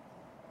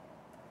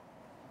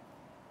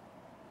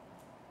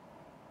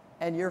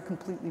 And you're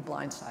completely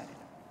blindsided.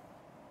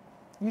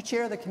 You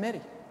chair the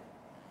committee.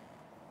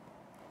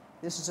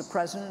 This is a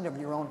president of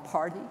your own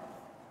party.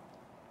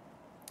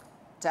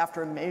 It's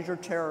after a major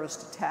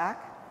terrorist attack.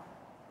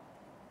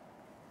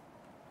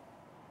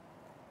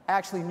 I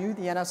actually knew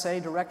the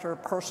NSA director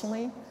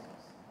personally.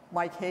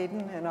 Mike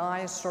Hayden and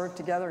I served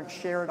together and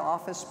shared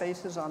office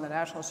spaces on the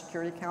National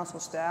Security Council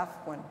staff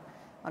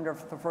under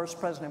the first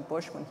President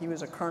Bush, when he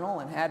was a colonel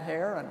and had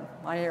hair and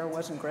my hair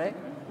wasn't gray.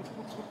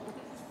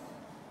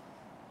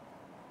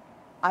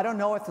 I don't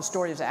know if the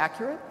story is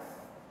accurate.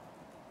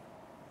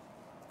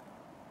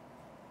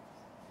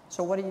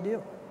 So what do you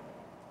do?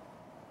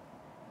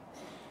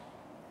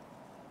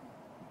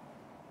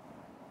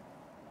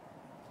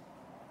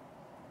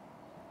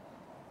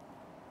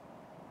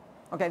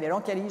 Okay, they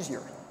don't get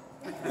easier.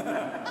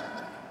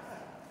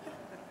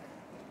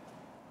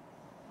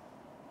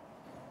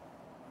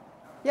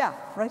 Yeah,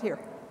 right here.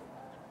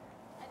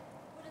 I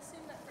would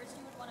assume that first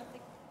you would want to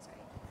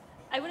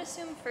I would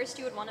assume first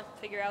you would want to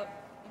figure out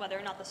whether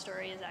or not the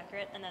story is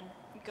accurate, and then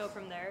go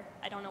from there.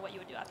 I don't know what you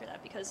would do after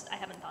that, because I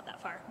haven't thought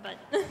that far, but.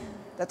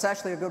 That's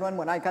actually a good one.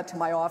 When I got to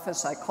my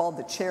office, I called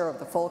the chair of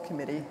the full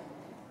committee,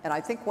 and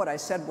I think what I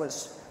said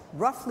was,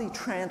 roughly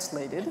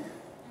translated,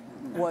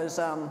 was,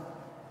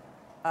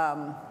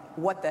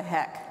 what the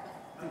heck?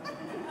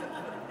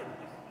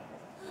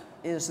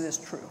 Is this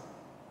true?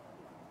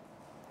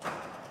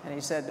 And he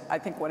said, I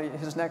think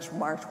his next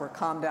remarks were,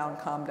 calm down,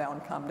 calm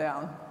down, calm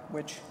down,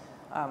 which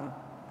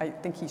I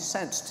think he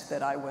sensed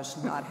that I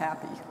was not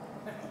happy.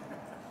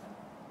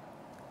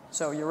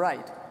 So you're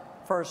right.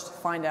 First,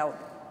 find out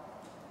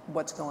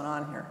what's going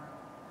on here.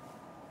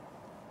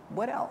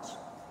 What else?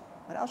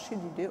 What else should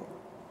you do?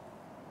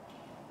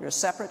 You're a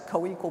separate,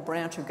 co-equal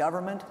branch of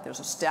government. There's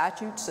a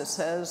statute that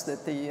says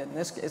that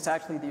it's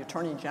actually the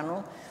Attorney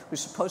General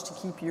who's supposed to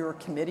keep your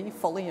committee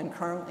fully and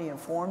currently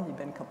informed. You've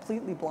been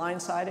completely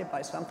blindsided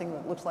by something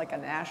that looks like a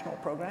national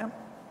program.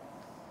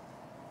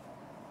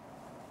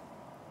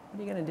 What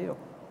are you going to do?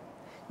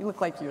 You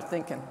look like you're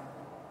thinking.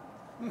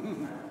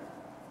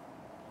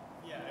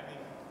 Yeah,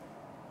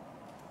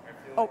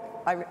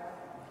 I mean,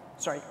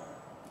 sorry.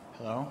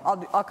 Hello?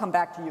 I'll come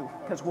back to you,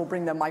 because we'll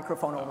bring the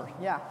microphone over.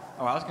 Yeah.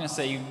 Oh, I was going to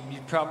say,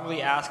 you'd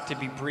probably ask to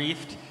be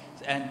briefed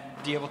and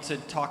be able to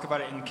talk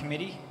about it in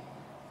committee?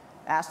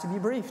 Asked to be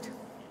briefed.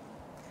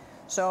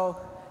 So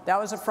that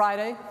was a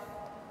Friday.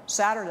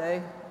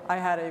 Saturday, I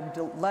had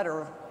a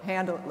letter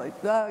handled.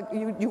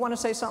 You want to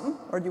say something,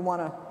 or do you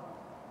want to?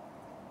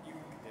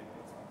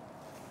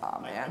 Oh,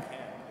 man.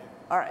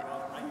 All right.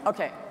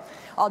 Okay.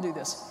 I'll do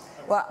this.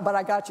 Well, but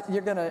I got you.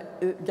 You're going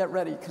to get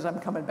ready, because I'm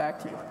coming back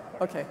to you.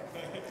 Okay.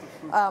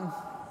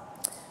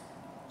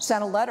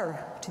 Sent a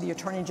letter to the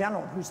Attorney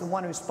General, who's the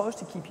one who's supposed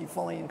to keep you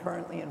fully and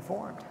currently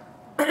informed.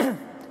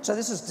 So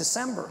this is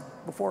December,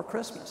 before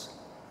Christmas,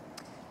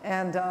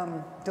 and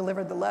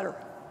delivered the letter.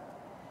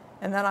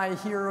 And then I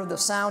hear the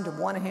sound of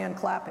one hand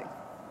clapping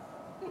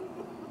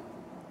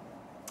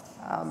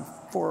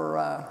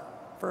for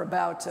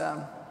about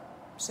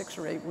 6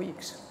 or 8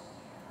 weeks.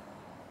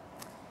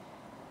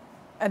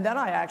 And then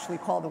I actually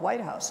called the White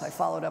House. I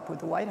followed up with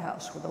the White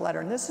House with a letter.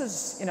 And this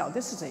is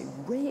a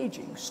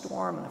raging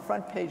storm on the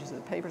front pages of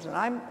the papers. And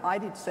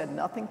I said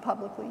nothing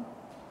publicly,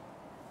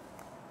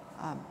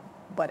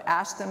 but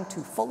asked them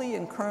to fully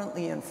and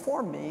currently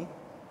inform me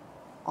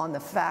on the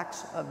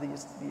facts of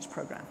these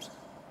programs.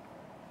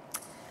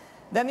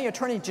 Then the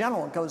Attorney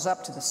General goes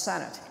up to the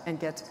Senate and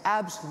gets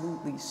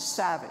absolutely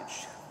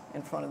savaged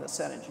in front of the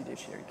Senate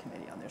Judiciary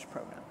Committee on this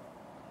program.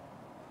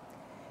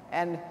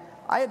 And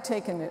I had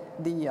taken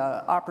the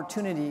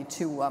opportunity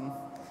to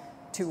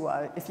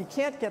if you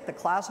can't get the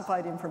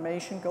classified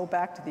information, go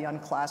back to the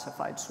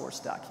unclassified source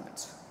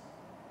documents.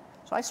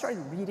 So I started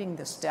reading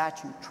the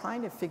statute,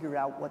 trying to figure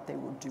out what they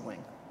were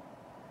doing.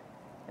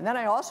 And then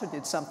I also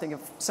did something,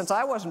 since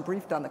I wasn't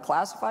briefed on the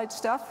classified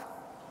stuff,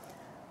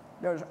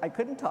 I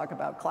couldn't talk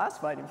about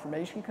classified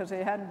information because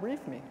they hadn't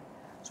briefed me.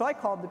 So I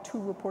called the 2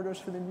 reporters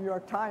for the New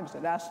York Times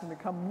and asked them to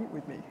come meet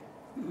with me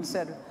and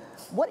said,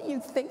 what do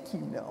you think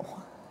you know?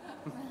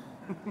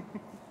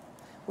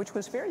 Which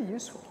was very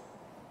useful.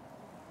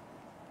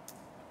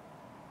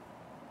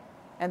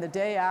 And the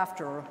day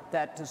after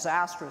that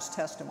disastrous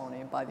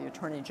testimony by the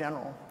Attorney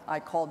General, I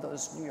called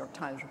those New York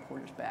Times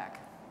reporters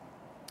back.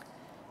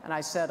 And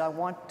I said, I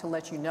want to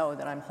let you know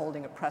that I'm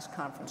holding a press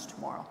conference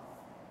tomorrow,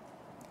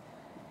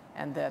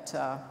 and that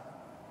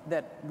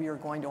we are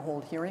going to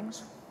hold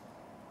hearings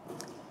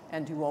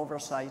and do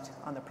oversight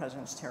on the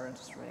President's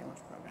terrorist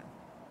surveillance program.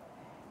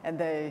 And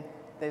they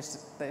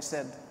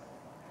said,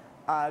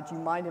 do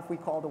you mind if we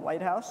call the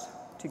White House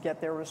to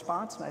get their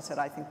response? And I said,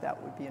 I think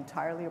that would be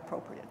entirely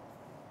appropriate.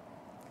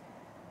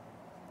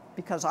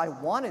 Because I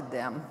wanted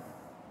them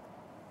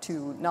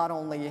to not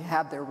only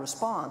have their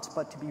response,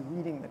 but to be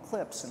reading the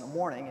clips in the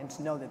morning and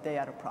to know that they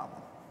had a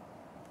problem.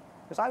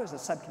 Because I was the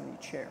subcommittee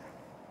chair,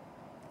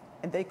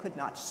 and they could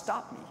not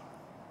stop me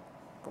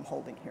from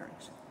holding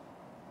hearings.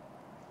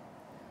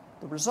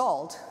 The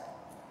result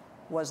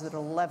was that at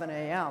 11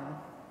 a.m.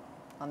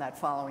 on that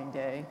following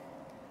day,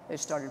 they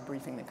started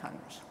briefing the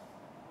Congress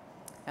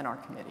and our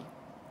committee.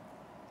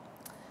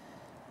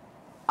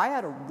 I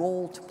had a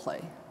role to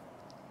play,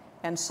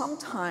 and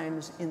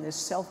sometimes in this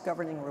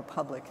self-governing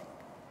republic,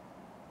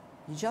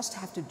 You just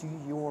have to do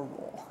your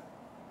role.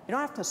 You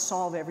don't have to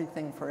solve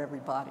everything for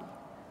everybody,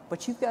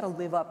 but you've got to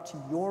live up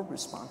to your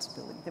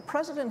responsibility. The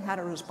president had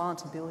a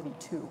responsibility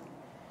too,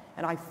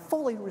 and I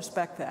fully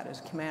respect that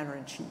as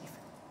commander-in-chief.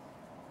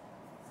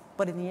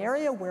 But in the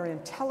area where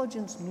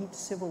intelligence meets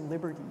civil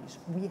liberties,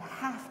 we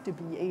have to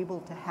be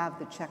able to have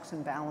the checks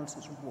and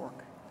balances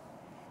work.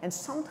 And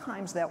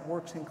sometimes that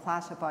works in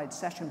classified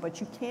session,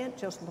 but you can't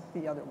just look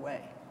the other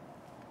way.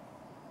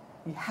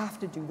 You have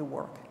to do the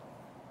work.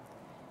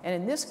 And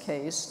in this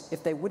case,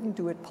 if they wouldn't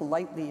do it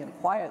politely and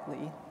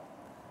quietly,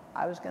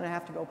 I was going to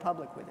have to go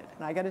public with it.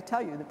 And I got to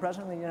tell you, the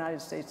President of the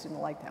United States didn't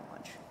like that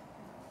much.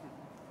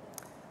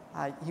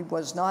 He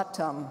was not,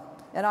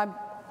 and I'm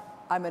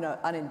in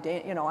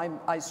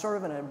I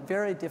serve in a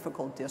very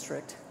difficult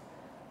district.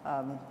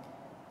 I'm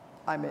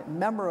a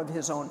member of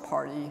his own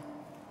party,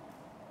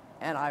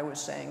 and I was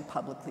saying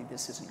publicly,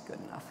 this isn't good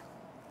enough.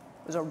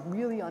 It was a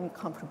really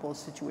uncomfortable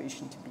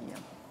situation to be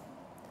in.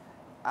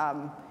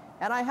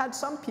 And I had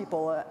some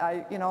people,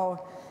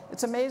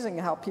 it's amazing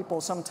how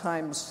people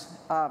sometimes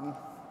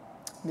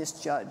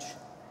misjudge.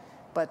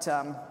 But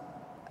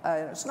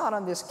it's not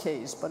on this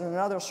case, but in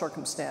another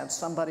circumstance,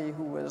 somebody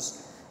who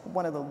was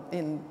one of the,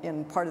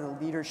 in part of the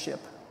leadership,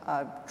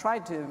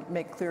 tried to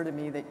make clear to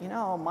me that,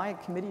 my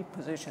committee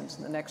positions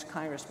in the next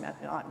Congress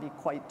might not be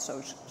quite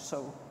so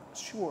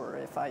sure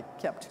if I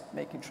kept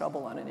making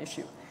trouble on an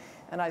issue.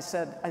 And I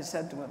said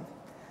to him,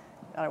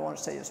 I won't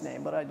say his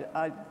name, but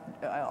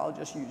I'll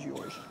just use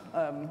yours.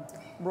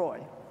 Roy,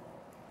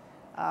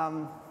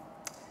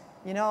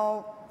 you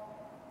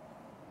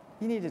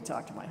need to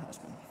talk to my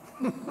husband.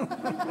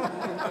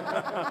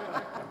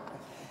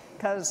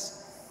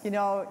 Because,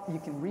 you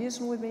can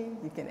reason with me,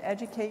 you can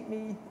educate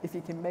me, if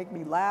you can make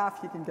me laugh,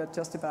 you can get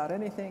just about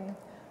anything.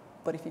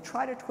 But if you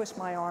try to twist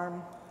my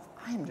arm,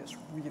 I am just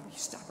really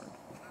stubborn.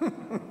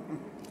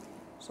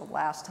 So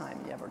last time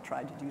he ever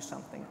tried to do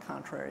something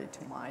contrary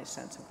to my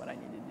sense of what I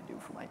needed to do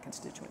for my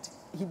constituents.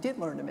 He did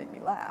learn to make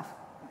me laugh.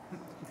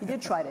 He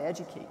did try to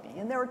educate me.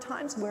 And there were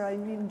times where I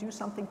didn't even do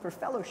something for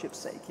fellowship's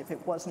sake if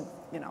it wasn't,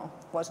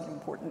 wasn't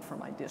important for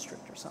my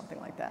district or something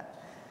like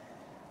that.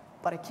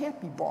 But I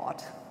can't be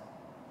bought,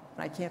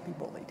 and I can't be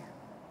bullied.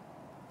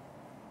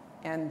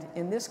 And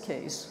in this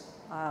case,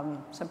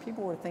 some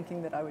people were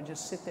thinking that I would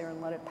just sit there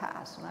and let it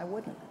pass, and I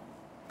wouldn't.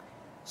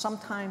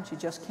 Sometimes you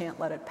just can't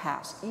let it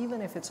pass,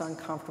 even if it's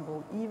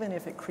uncomfortable, even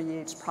if it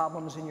creates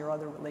problems in your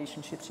other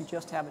relationships. You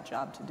just have a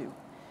job to do,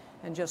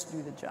 and just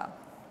do the job.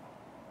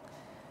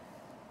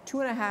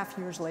 2.5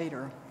 years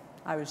later,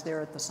 I was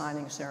there at the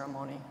signing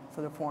ceremony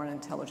for the Foreign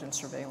Intelligence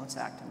Surveillance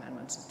Act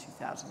amendments of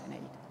 2008.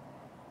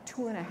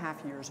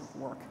 2.5 years of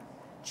work,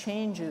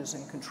 changes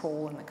in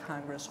control in the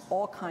Congress,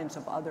 all kinds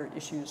of other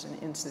issues and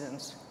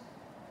incidents,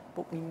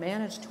 but we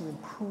managed to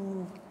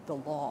improve the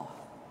law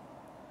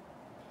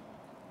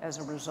as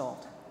a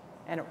result.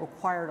 And it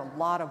required a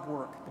lot of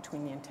work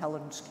between the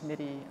Intelligence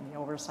Committee and the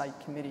Oversight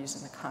Committees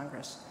in the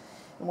Congress.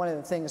 And one of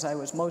the things I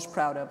was most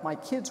proud of, my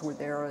kids were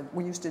there.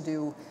 We used to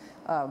do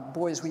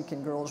Boys Week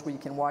and Girls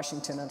Week in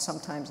Washington, and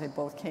sometimes they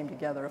both came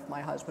together if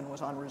my husband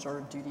was on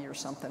reserve duty or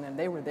something, and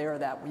they were there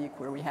that week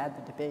where we had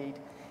the debate,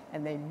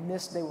 and they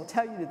will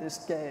tell you to this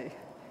day,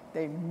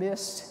 they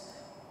missed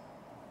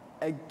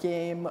a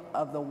game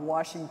of the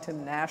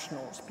Washington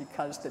Nationals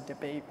because the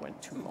debate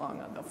went too long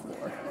on the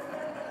floor.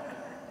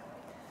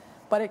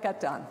 But it got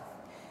done.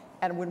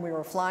 And when we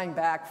were flying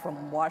back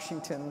from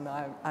Washington,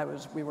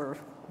 we were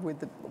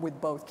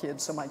with both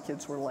kids, so my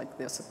kids were like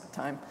this at the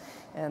time.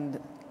 And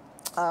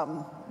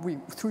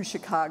through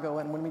Chicago,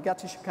 and when we got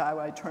to Chicago,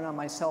 I turned on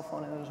my cell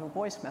phone and there was a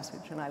voice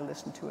message, and I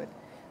listened to it.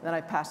 And then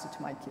I passed it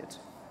to my kids.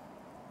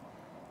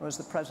 It was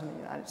the President of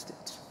the United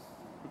States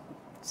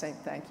saying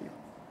thank you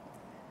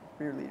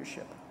for your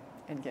leadership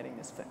in getting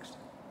this fixed.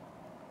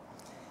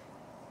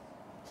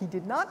 He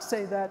did not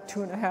say that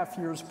 2.5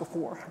 years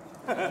before.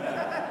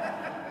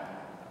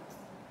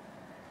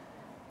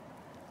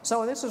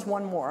 So this is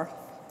one more,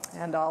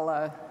 and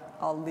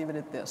I'll leave it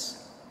at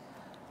this.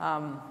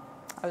 I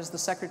was the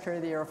Secretary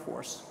of the Air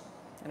Force,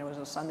 and it was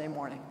a Sunday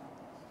morning,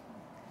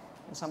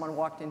 and someone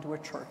walked into a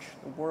church,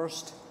 the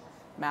worst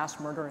mass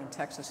murder in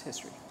Texas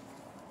history.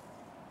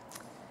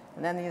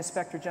 And then the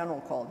Inspector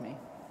General called me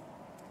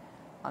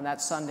on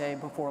that Sunday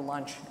before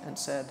lunch and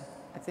said,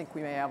 I think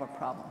we may have a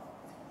problem.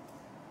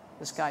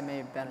 This guy may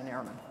have been an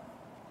airman.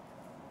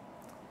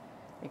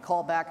 He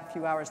called back a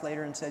few hours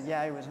later and said,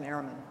 yeah, he was an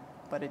airman,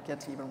 but it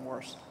gets even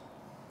worse.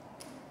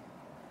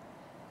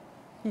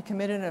 He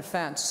committed an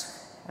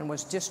offense and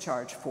was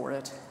discharged for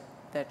it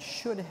that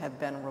should have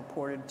been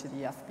reported to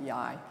the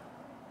FBI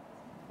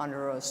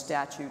under a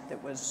statute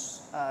that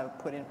was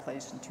put in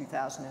place in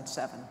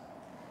 2007.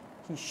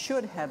 He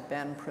should have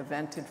been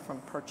prevented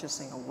from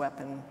purchasing a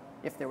weapon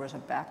if there was a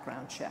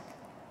background check.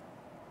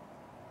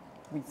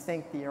 We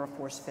think the Air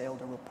Force failed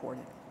to report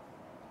it.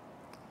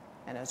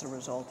 And as a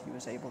result, he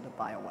was able to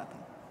buy a weapon.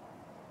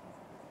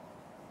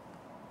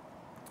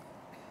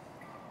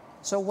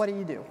 So what do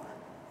you do?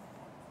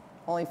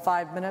 Only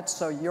 5 minutes,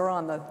 so you're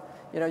on the,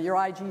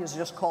 your IG has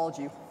just called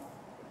you.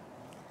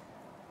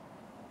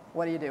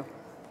 What do you do?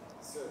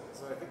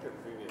 So I think your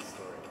previous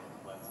story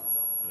lends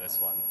itself to this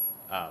one.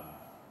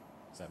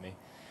 Is that me?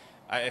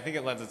 I think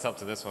it lends itself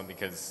to this one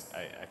because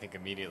I think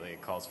immediately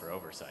it calls for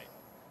oversight.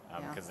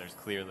 Because there's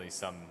clearly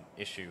some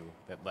issue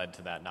that led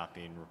to that not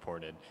being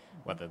reported,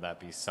 whether that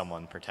be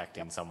someone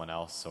protecting someone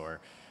else or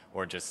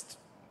just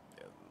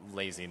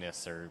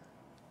laziness or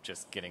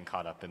just getting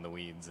caught up in the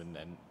weeds and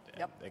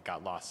it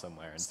got lost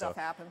somewhere. And Stuff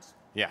happens.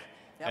 Yeah.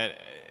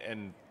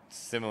 And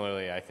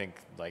similarly, I think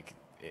like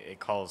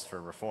it calls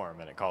for reform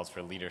and it calls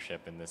for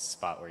leadership in this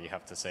spot where you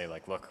have to say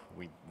like, look,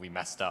 we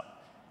messed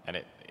up, and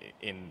it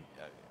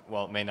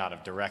may not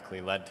have directly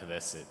led to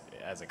this.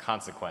 As a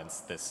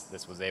consequence,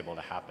 this was able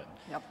to happen.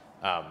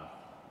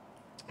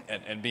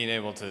 And being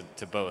able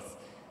to both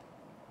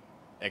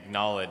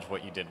acknowledge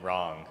what you did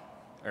wrong,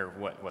 or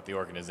what the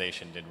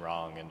organization did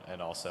wrong,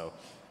 and also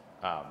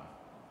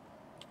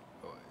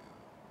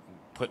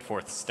put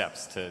forth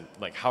steps to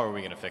like, how are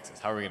we going to fix this?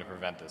 How are we going to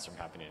prevent this from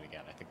happening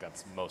again? I think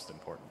that's most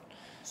important.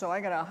 So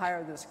I got to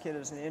hire this kid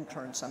as an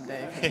intern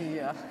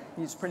someday.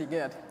 He's pretty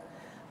good.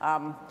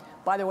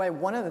 By the way,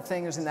 one of the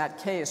things in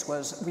that case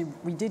was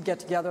we did get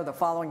together the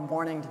following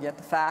morning to get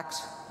the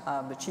facts.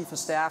 The chief of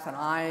staff and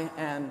I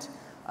and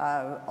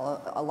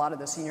a lot of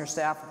the senior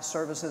staff of the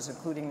services,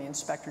 including the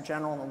inspector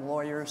general and the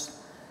lawyers.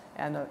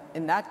 And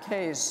in that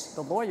case,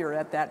 the lawyer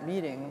at that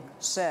meeting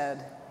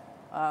said,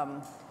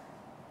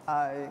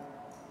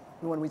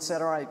 when we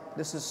said, all right,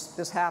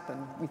 this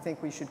happened, we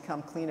think we should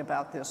come clean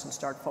about this and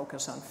start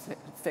focus on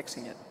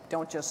fixing it.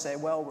 Don't just say,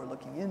 well, we're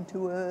looking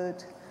into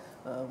it,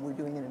 we're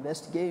doing an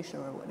investigation,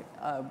 or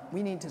what.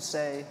 We need to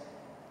say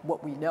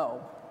what we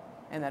know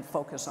and then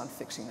focus on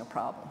fixing the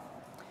problem.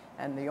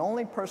 And the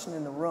only person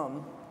in the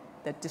room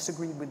that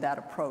disagreed with that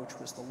approach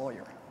was the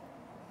lawyer,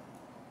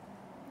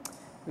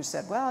 who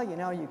said, well,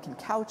 you can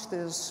couch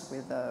this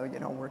with,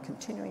 we're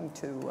continuing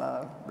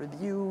to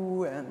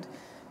review and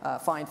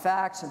find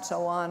facts and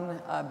so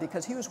on,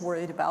 because he was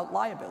worried about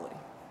liability,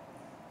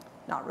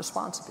 not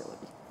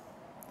responsibility.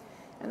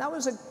 And that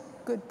was a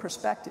good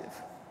perspective.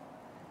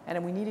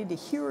 And we needed to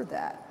hear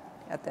that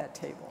at that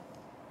table.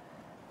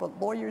 But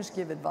lawyers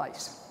give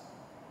advice.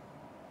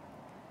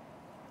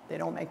 They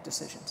don't make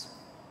decisions.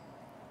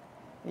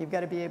 And you've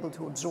got to be able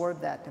to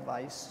absorb that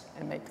advice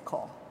and make the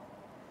call.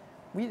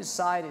 We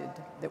decided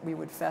that we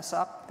would fess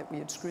up, that we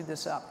had screwed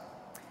this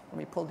up. And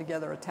we pulled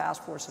together a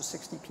task force of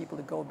 60 people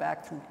to go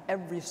back through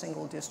every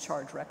single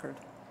discharge record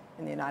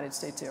in the United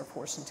States Air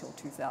Force until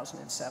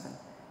 2007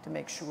 to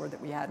make sure that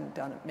we hadn't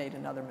made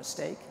another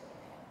mistake.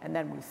 And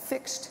then we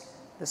fixed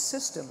the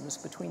systems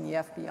between the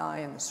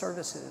FBI and the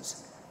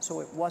services so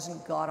it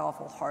wasn't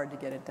god-awful hard to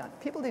get it done.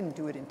 People didn't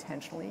do it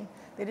intentionally.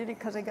 They did it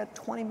because they got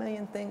 20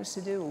 million things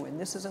to do, and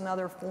this is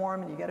another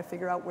form, and you got to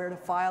figure out where to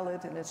file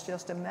it, and it's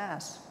just a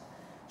mess.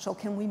 So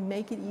can we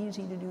make it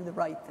easy to do the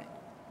right thing?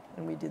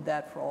 And we did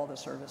that for all the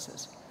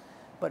services.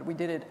 But we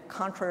did it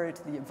contrary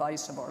to the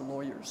advice of our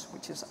lawyers,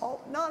 which is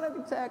not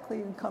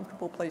exactly a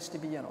comfortable place to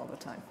be in all the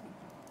time.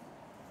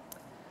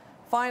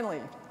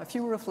 Finally, a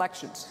few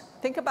reflections.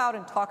 Think about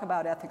and talk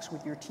about ethics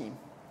with your team.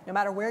 No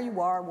matter where you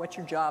are, what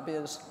your job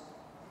is,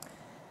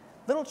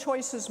 little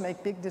choices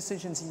make big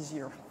decisions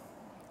easier.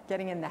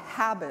 Getting in the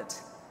habit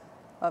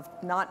of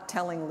not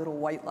telling little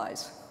white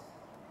lies.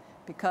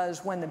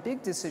 Because when the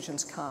big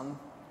decisions come,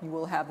 you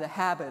will have the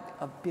habit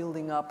of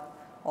building up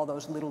all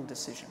those little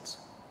decisions.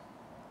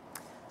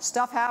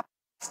 Stuff happens,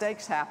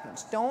 mistakes happen.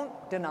 Don't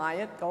deny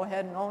it, go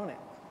ahead and own it.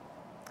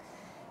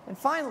 And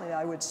finally,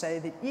 I would say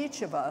that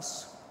each of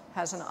us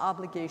has an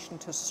obligation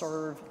to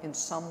serve in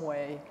some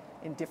way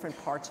in different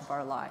parts of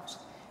our lives.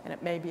 And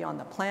it may be on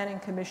the planning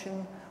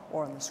commission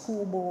or on the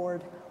school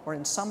board or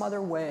in some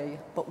other way,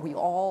 but we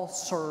all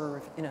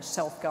serve in a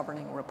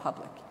self-governing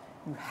republic.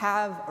 You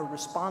have a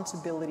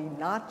responsibility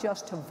not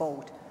just to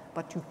vote,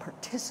 but to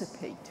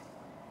participate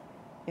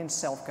in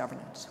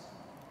self-governance.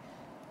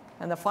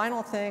 And the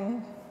final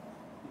thing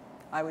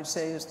I would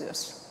say is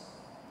this.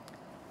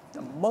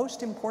 The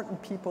most important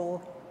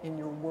people in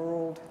your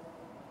world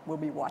will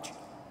be watching.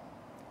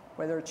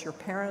 Whether it's your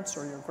parents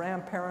or your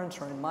grandparents,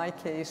 or in my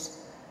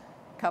case,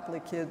 a couple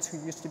of kids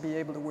who used to be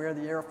able to wear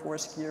the Air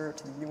Force gear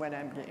to the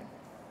UNM game.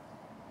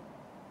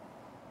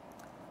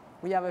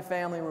 We have a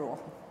family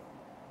rule.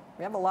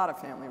 We have a lot of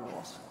family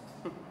rules.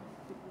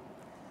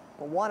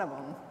 But one of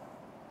them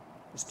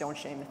is don't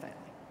shame the family.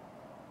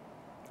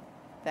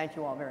 Thank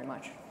you all very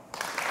much.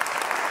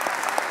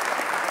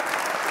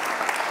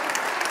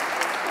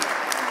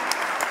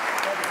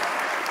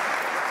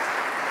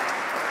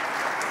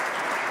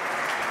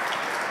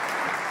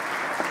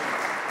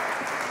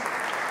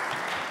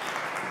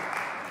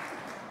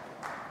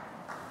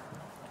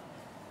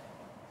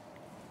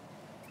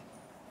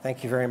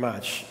 Thank you very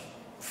much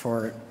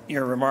for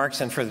your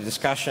remarks and for the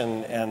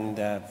discussion.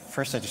 And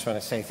first, I just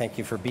want to say thank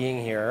you for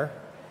being here.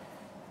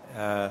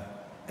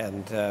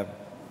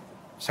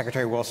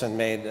 Secretary Wilson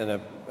made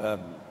a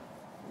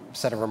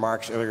set of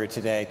remarks earlier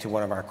today to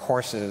one of our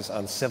courses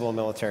on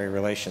civil-military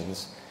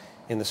relations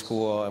in the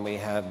school, and we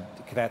had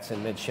cadets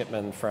and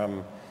midshipmen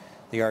from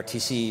the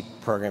RTC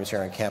programs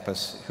here on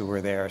campus who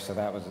were there, so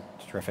that was a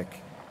terrific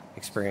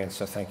experience,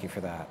 so thank you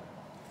for that.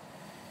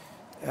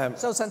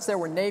 So since there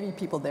were Navy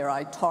people there,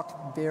 I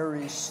talked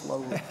very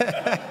slowly.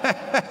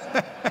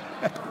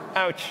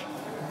 Ouch.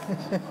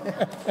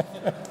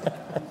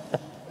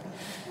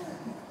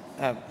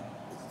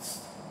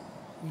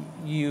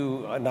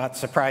 You, not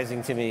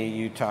surprising to me,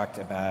 you talked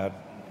about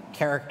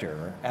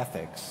character,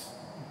 ethics,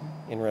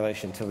 in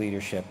relation to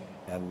leadership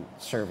and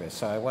service.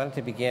 So I wanted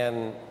to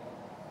begin,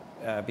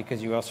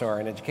 because you also are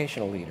an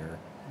educational leader,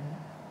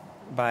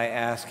 by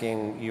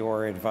asking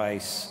your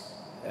advice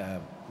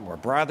more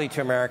broadly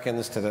to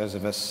Americans, to those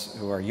of us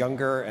who are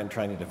younger and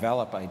trying to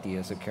develop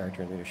ideas of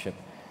character and leadership.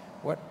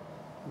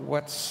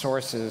 What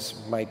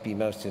sources might be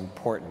most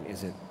important?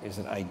 Is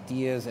it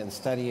ideas and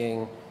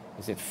studying?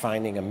 Is it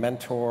finding a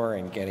mentor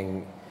and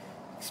getting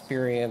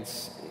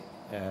experience?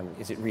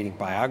 Is it reading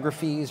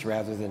biographies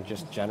rather than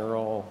just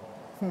general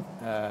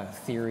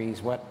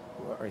theories?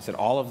 Or is it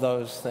all of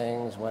those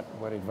things?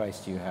 What advice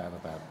do you have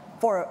about?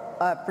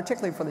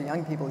 Particularly for the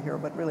young people here,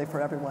 but really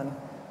for everyone,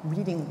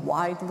 reading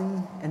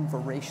widely and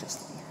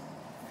voraciously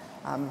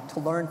to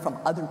learn from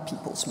other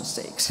people's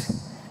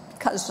mistakes.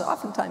 Because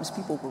oftentimes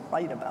people will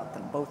write about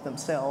them, both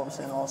themselves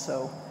and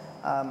also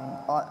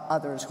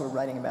others who are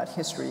writing about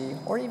history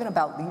or even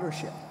about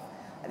leadership.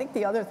 I think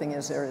the other thing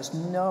is there is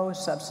no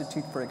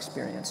substitute for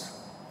experience.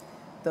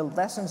 The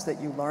lessons that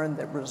you learn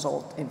that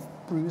result in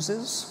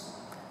bruises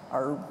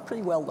are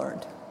pretty well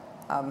learned.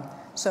 And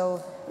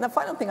the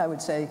final thing I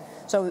would say,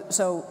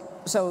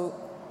 so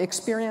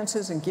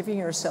experiences and giving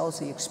yourselves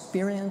the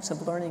experience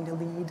of learning to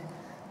lead,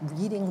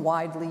 reading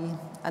widely,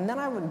 and then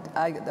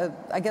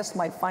I guess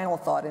my final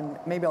thought, and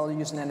maybe I'll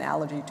use an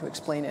analogy to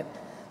explain it.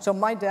 So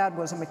my dad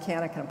was a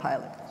mechanic and a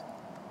pilot,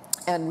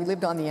 and we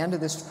lived on the end of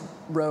this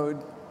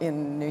road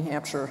in New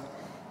Hampshire,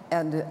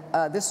 and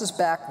this is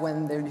back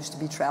when there used to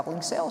be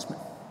traveling salesmen.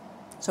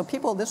 So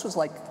this was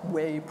like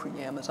way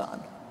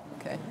pre-Amazon,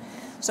 okay?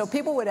 So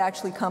people would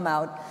actually come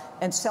out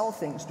and sell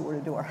things door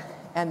to door,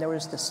 and there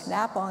was the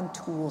Snap-on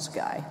Tools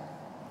guy.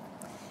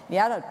 He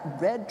had a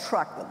red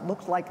truck that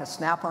looked like a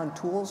Snap-on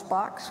Tools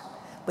box,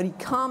 but he'd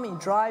come, he'd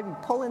drive,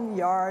 he'd pull in the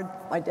yard.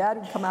 My dad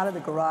would come out of the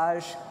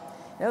garage.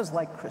 It was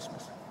like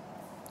Christmas.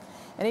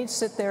 And he'd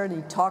sit there and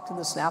he'd talk to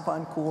the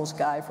Snap-on Tools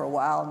guy for a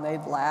while, and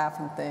they'd laugh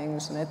and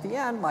things. And at the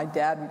end, my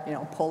dad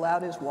would, pull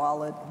out his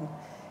wallet and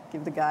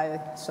give the guy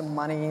some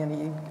money, and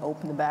he'd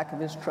open the back of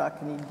his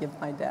truck and he'd give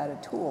my dad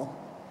a tool.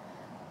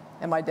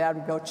 And my dad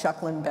would go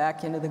chuckling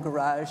back into the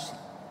garage,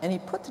 and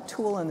he'd put the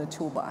tool in the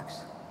toolbox.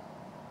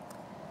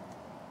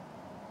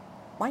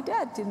 My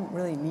dad didn't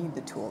really need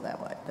the tool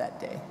that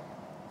day,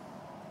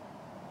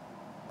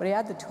 but he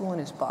had the tool in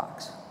his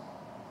box.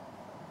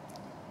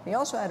 He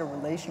also had a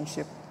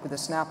relationship with the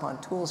Snap-on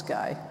Tools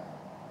guy,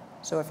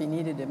 so if he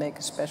needed to make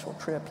a special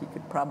trip, he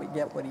could probably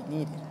get what he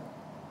needed.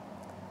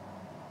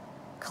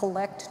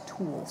 Collect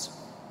tools,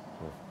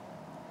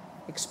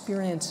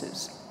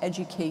 experiences,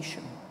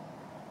 education,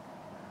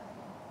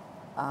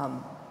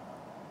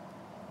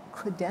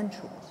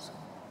 credentials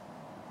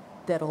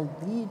that'll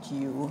lead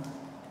you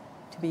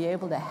to be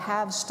able to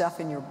have stuff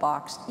in your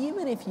box,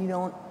 even if you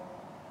don't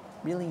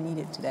really need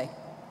it today.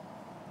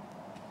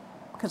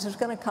 Because there's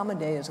going to come a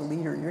day as a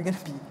leader, you're going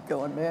to be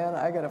going, man,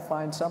 I got to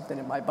find something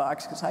in my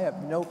box because I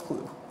have no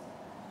clue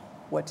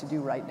what to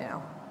do right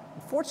now.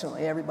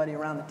 Unfortunately, everybody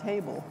around the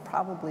table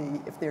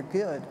probably, if they're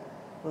good,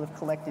 will have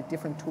collected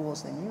different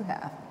tools than you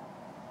have.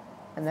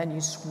 And then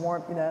you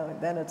swarm,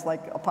 then it's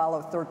like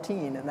Apollo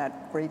 13 and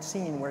that great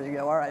scene where you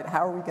go, all right,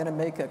 how are we going to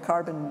make a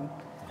carbon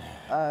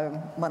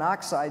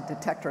monoxide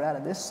detector out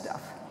of this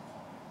stuff?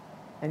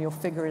 And you'll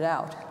figure it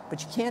out.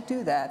 But you can't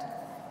do that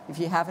if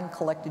you haven't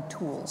collected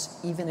tools,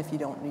 even if you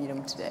don't need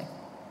them today.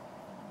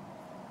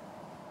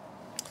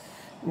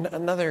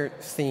 Another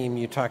theme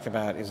you talked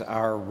about is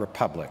our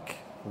republic.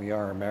 We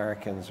are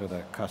Americans with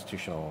a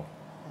constitutional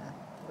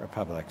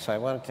republic. So I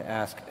wanted to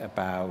ask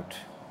about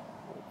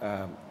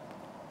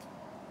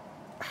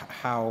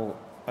how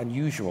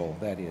unusual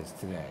that is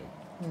today,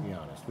 to be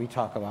honest. We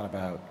talk a lot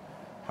about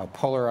how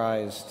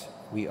polarized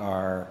we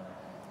are,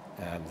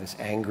 this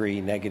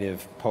angry,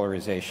 negative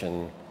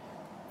polarization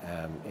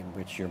in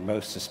which you're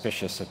most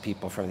suspicious of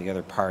people from the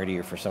other party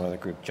or for some other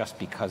group just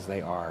because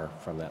they are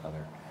from that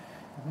other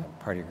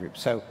party group.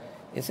 So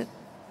is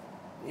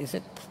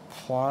it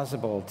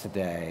plausible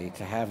today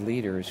to have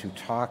leaders who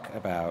talk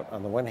about,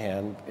 on the one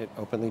hand, it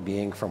openly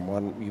being from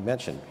one, you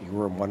mentioned, you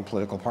were in one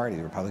political party,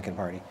 the Republican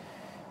Party,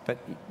 but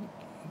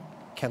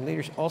can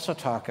leaders also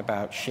talk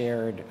about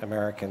shared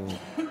American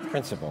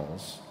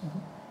principles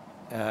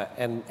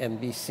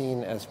and be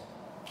seen as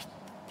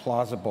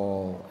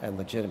plausible and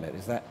legitimate?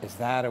 Is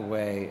that a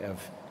way of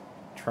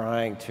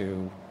trying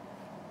to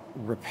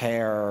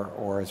repair,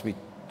 or as we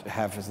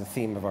have as the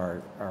theme of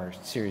our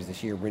series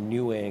this year,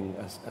 renewing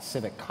a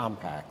civic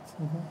compact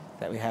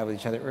that we have with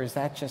each other? Or is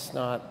that just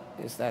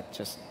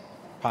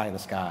pie in the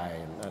sky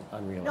and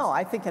unrealistic? No,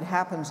 I think it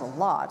happens a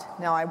lot.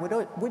 Now, I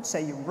would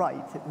say you're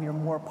right, that we are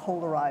more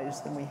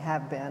polarized than we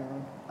have been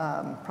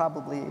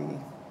probably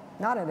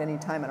not at any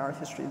time in our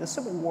history. The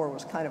Civil War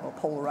was kind of a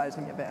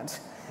polarizing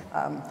event,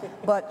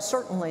 but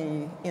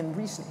certainly in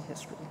recent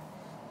history.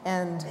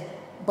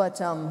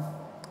 But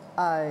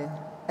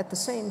at the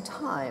same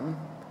time,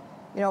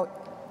 you know,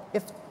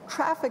 if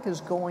traffic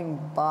is going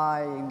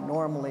by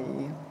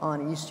normally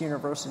on East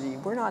University,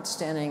 we're not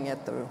standing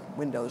at the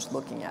windows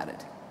looking at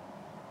it.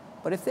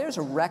 But if there's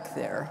a wreck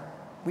there,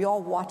 we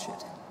all watch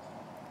it.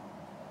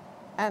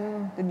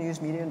 And the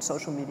news media and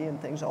social media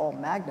and things all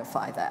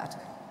magnify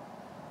that.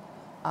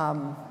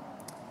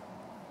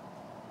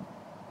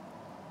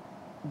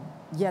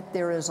 Yet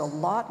there is a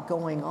lot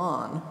going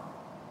on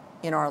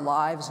in our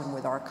lives and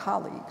with our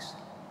colleagues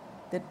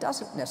that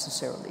doesn't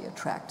necessarily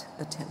attract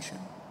attention,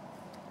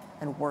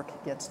 and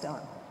work gets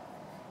done.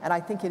 And I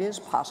think it is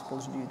possible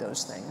to do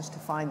those things, to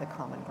find the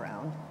common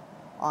ground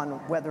on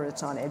whether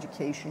it's on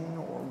education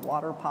or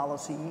water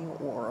policy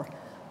or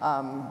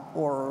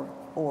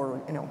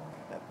you know,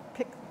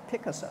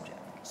 pick a subject,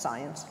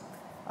 science,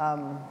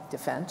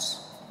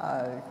 defense.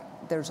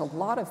 There's a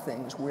lot of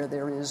things where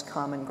there is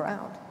common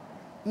ground,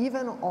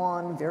 even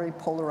on very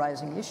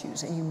polarizing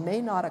issues. And you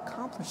may not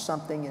accomplish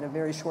something in a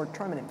very short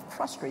term, and it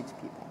frustrates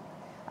people.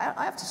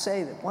 I have to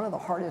say that one of the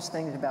hardest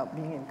things about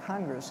being in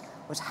Congress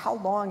was how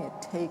long it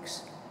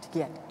takes to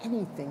get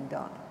anything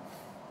done.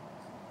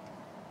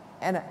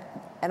 And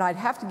I'd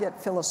have to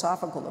get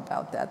philosophical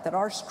about that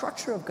our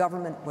structure of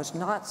government was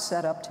not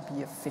set up to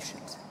be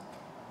efficient.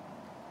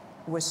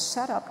 It was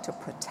set up to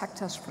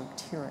protect us from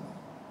tyranny.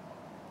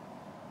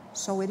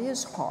 So it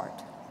is hard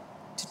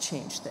to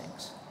change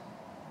things.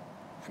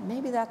 And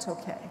maybe that's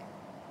okay.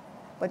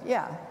 But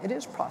yeah, it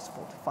is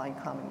possible to find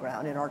common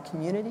ground in our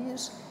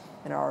communities,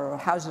 in our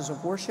houses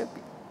of worship,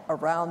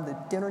 around the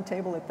dinner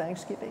table at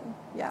Thanksgiving.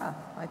 Yeah,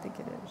 I think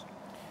it is.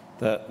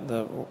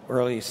 The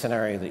early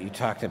scenario that you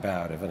talked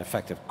about of an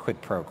effective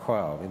quid pro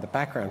quo, I mean, the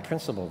background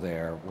principle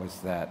there was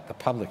that the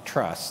public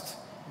trust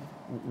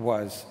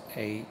was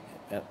a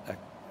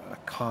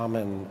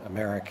common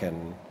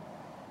American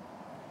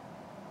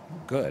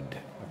good,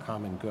 a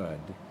common good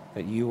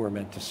that you were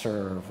meant to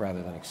serve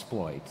rather than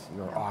exploit.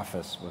 Your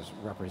office was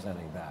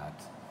representing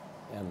that.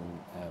 And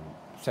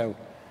so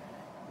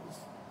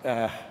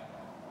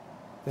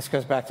this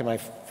goes back to my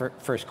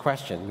first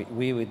question.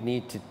 We would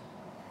need to,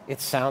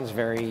 it sounds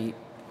very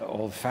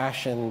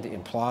old-fashioned,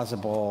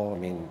 implausible. I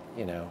mean,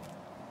 you know.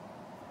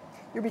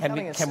 You're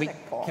becoming a cynic,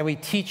 Paul. Can we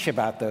teach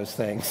about those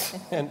things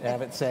and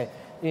have it say,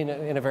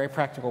 in a very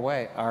practical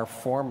way, our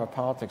form of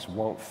politics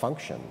won't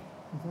function.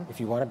 Mm-hmm. If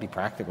you want to be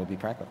practical, be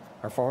practical.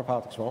 Our form of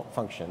politics won't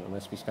function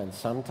unless we spend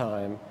some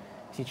time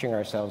teaching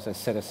ourselves as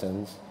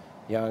citizens,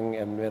 young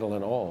and middle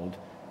and old,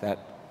 that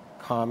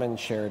common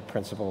shared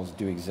principles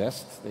do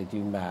exist, they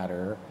do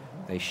matter,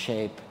 they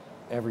shape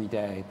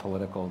everyday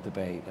political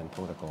debate and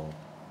political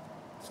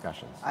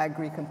discussions. I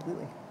agree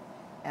completely.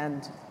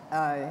 And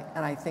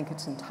I think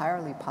it's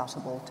entirely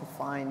possible to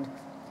find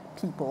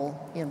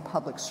people in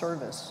public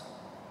service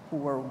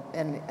who are,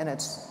 and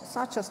it's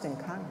not just in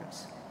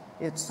Congress,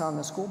 it's on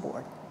the school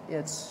board,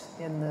 it's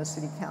in the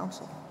city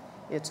council,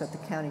 it's at the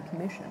county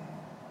commission,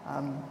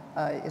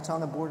 it's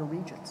on the board of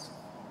regents,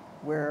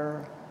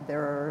 where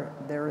there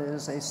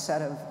is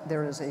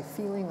a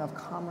feeling of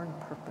common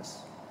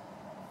purpose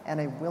and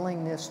a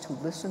willingness to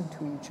listen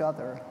to each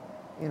other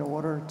in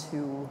order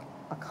to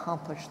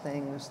accomplish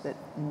things that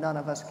none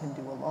of us can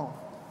do alone,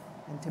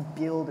 and to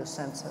build a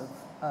sense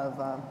of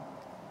a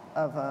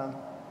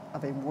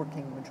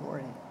working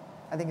majority.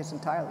 I think it's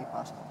entirely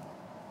possible.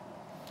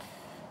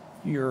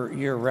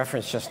 Your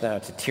reference just now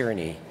to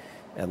tyranny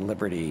and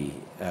liberty,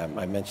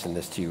 I mentioned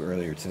this to you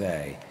earlier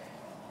today.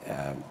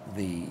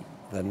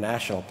 The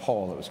national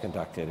poll that was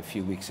conducted a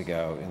few weeks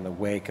ago in the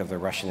wake of the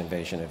Russian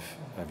invasion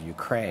of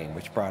Ukraine,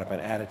 which brought up an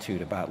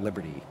attitude about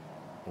liberty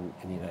in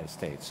the United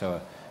States. So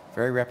a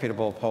very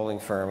reputable polling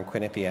firm,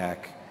 Quinnipiac,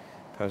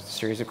 posed a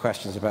series of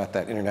questions about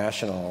that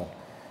international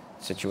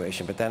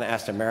situation, but then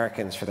asked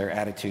Americans for their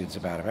attitudes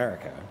about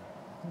America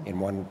in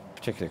one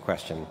particular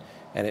question.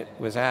 And it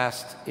was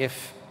asked,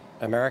 if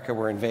America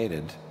were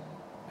invaded,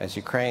 as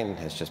Ukraine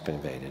has just been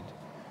invaded,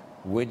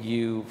 would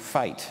you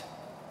fight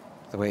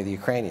the way the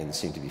Ukrainians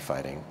seem to be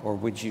fighting, or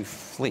would you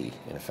flee,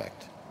 in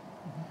effect?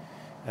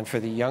 Mm-hmm. And for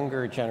the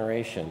younger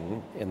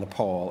generation in the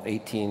poll,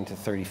 18 to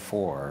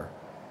 34,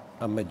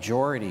 a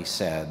majority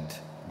said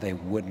they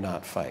would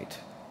not fight.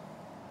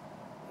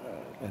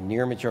 A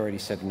near majority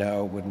said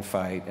no, wouldn't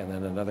fight, and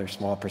then another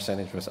small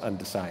percentage was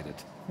undecided.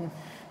 Mm-hmm.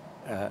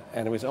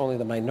 And it was only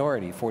the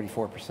minority,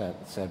 44%,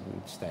 that said we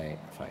would stay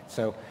and fight.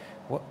 So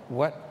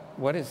what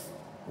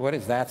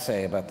does that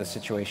say about the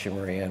situation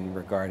we're in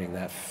regarding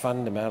that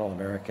fundamental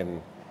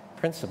American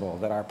principle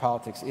that our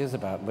politics is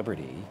about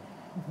liberty?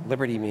 Mm-hmm.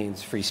 Liberty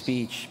means free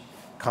speech,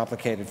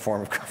 complicated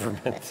form of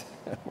government,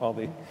 all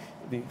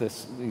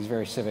these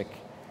very civic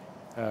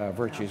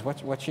virtues. Yeah.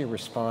 What's your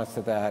response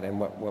to that, and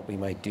what we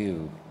might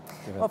do?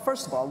 Well,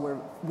 first of all,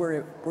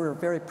 we're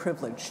very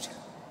privileged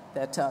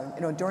that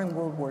during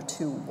World War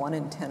II, 1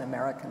 in 10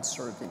 Americans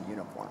served in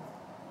uniform.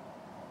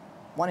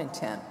 1 in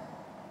 10.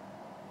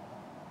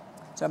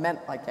 So it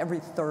meant like every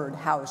third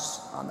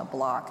house on the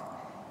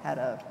block had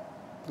a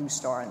blue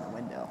star in the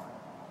window.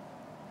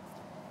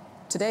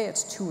 Today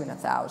it's 2 in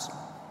 1,000.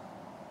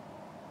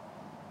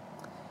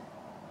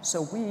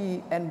 So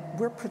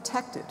we're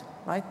protected,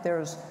 right?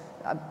 There's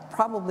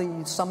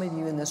probably some of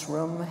you in this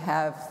room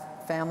have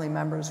family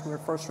members who are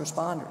first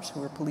responders,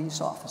 who are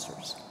police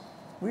officers.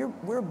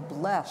 We're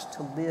blessed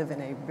to live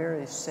in a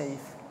very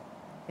safe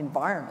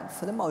environment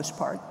for the most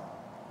part.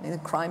 I mean,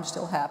 crime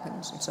still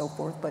happens and so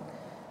forth, but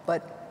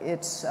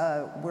it's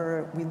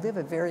we live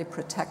a very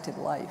protected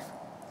life.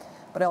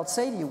 But I'll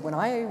say to you, when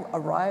I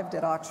arrived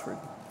at Oxford,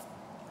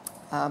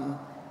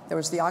 there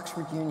was the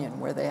Oxford Union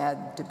where they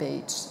had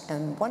debates.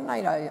 And one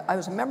night I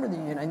was a member of the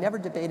union. I never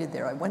debated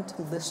there. I went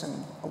to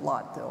listen a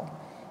lot, though.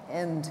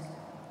 And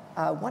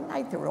one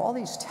night there were all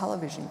these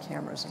television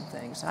cameras and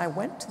things. And I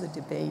went to the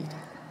debate.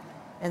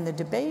 And the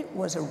debate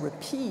was a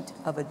repeat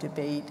of a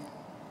debate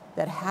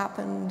that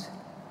happened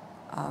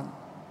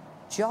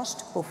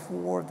just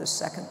before the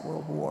Second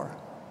World War.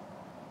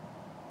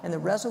 And the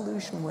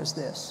resolution was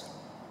this: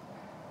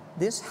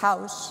 this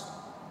House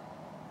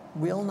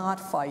will not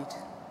fight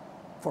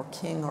for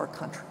king or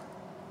country.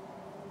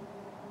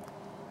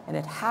 And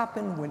it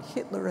happened when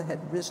Hitler had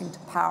risen to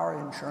power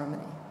in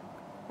Germany.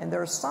 And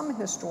there are some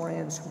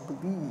historians who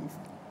believe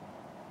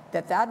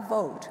that that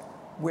vote,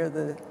 where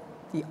the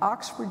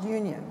Oxford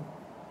Union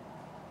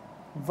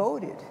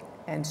voted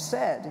and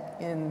said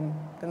in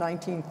the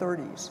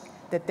 1930s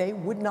that they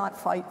would not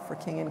fight for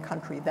king and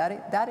country,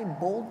 that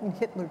emboldened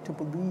Hitler to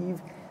believe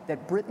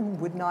that Britain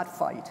would not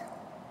fight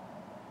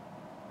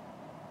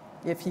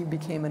if he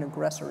became an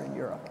aggressor in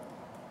Europe.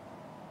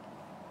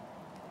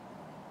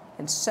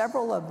 And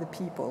several of the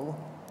people,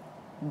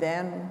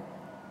 then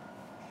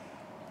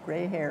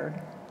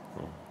gray-haired,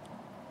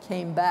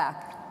 came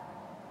back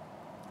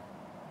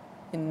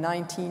in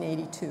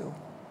 1982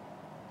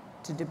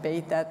 to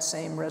debate that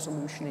same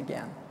resolution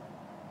again,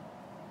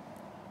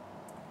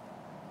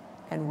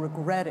 and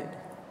regretted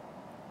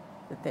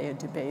that they had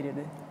debated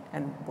it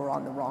and were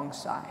on the wrong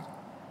side.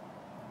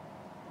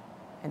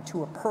 And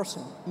to a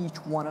person, each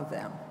one of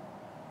them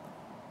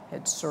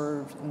had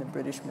served in the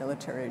British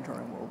military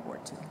during World War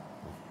II.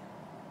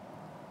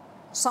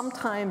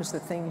 Sometimes the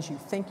things you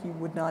think you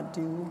would not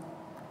do,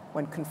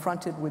 when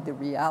confronted with the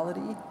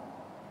reality,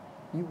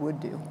 you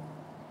would do.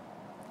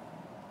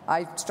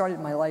 I started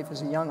my life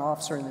as a young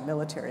officer in the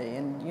military,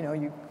 and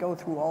you go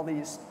through all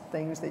these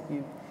things that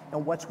you know,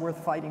 what's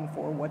worth fighting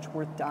for, what's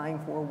worth dying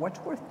for,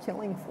 what's worth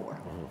killing for.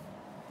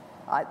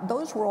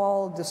 Those were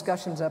all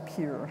discussions up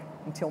here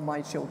until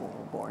my children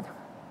were born.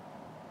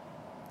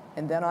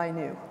 And then I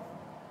knew,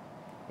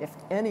 if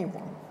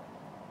anyone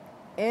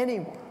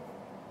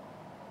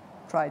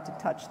tried to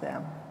touch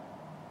them,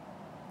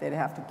 they'd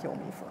have to kill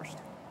me first.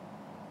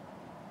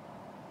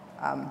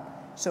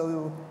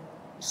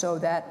 So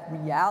that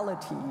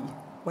reality,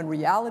 when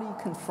reality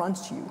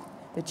confronts you,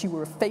 that you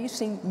are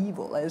facing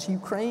evil, as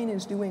Ukraine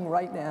is doing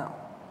right now,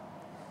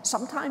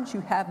 sometimes you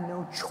have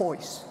no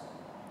choice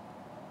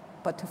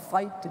but to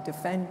fight to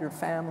defend your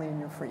family and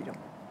your freedom.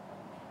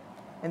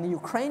 And the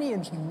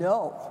Ukrainians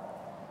know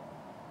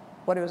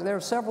what it was. There are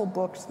several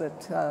books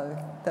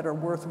that are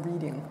worth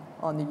reading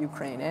on the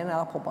Ukraine, Anne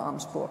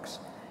Applebaum's books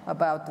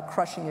about the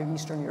crushing of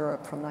Eastern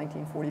Europe from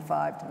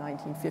 1945 to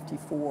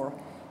 1954,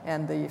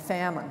 and the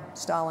famine,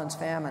 Stalin's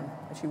famine.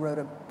 She wrote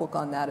a book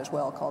on that as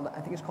well, I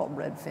think it's called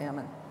Red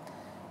Famine.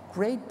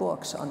 Great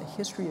books on the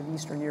history of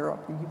Eastern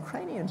Europe. The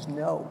Ukrainians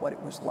know what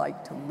it was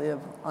like to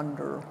live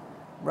under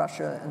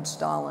Russia and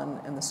Stalin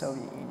and the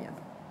Soviet Union.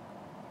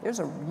 There's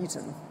a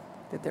reason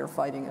that they're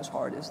fighting as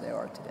hard as they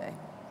are today.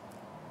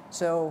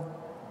 So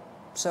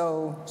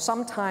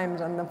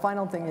sometimes, and the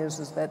final thing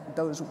is that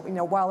those,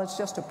 while it's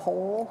just a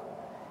poll,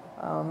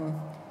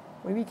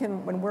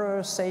 when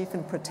we're safe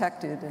and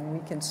protected and we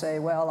can say,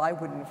 well, I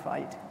wouldn't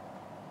fight.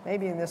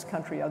 Maybe in this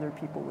country other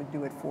people would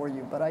do it for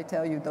you, but I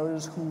tell you,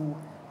 those who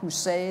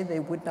say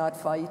they would not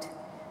fight,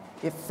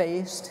 if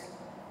faced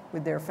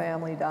with their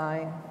family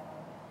dying,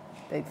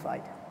 they'd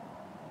fight.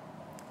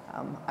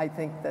 I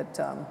think that,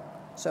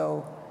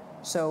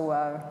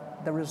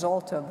 the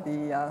result of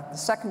the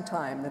second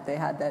time that they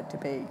had that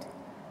debate,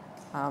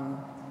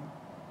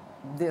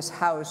 this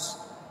House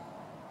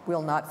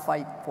will not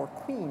fight for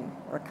queen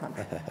or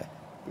country,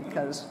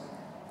 because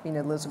Queen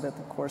Elizabeth,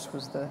 of course,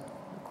 was the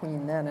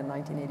queen then in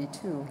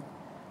 1982.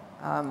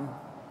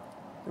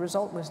 The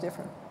result was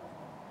different,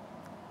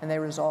 and they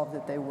resolved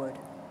that they would,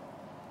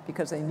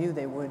 because they knew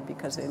they would,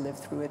 because they lived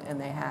through it, and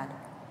they had.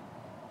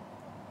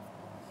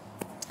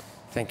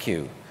 Thank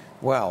you.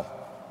 Well,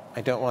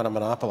 I don't want to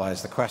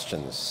monopolize the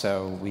questions,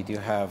 so we do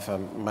have a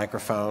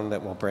microphone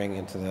that we'll bring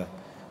into the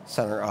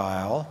center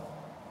aisle.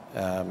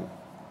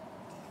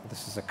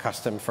 This is a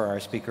custom for our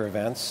speaker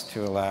events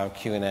to allow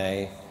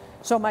Q&A.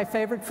 So my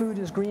favorite food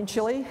is green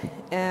chili,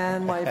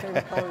 and my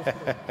favorite color is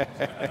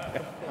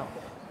blue.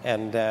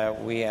 And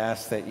we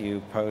ask that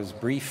you pose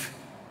brief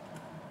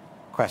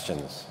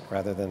questions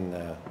rather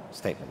than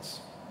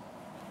statements.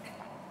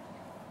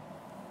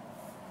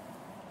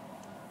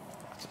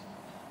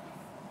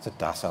 It's a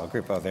docile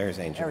group. Oh, there's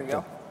Angel. There we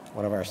go.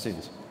 One of our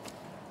students.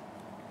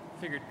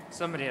 Figured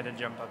somebody had to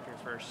jump up here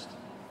first.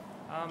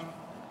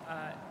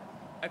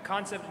 A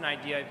concept and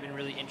idea I've been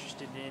really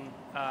interested in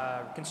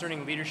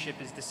concerning leadership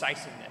is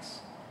decisiveness.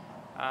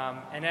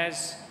 And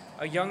as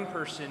a young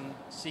person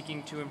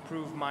seeking to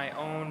improve my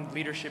own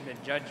leadership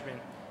and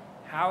judgment,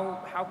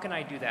 how can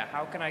I do that?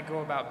 How can I go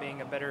about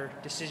being a better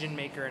decision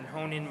maker and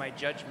hone in my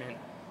judgment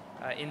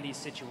in these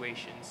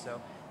situations?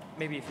 So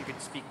maybe if you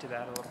could speak to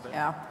that a little bit.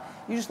 Yeah.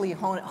 Usually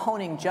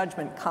honing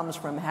judgment comes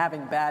from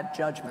having bad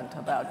judgment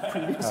about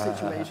previous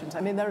situations. I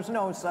mean, there's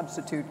no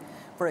substitute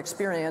for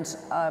experience.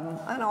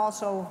 And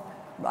also,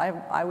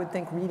 I would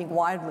think reading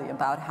widely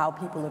about how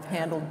people have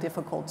handled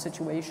difficult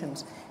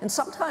situations. And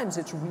sometimes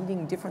it's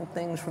reading different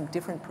things from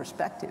different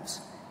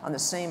perspectives on the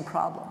same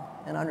problem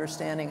and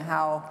understanding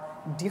how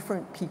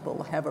different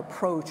people have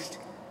approached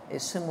a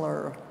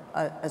similar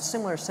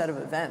set of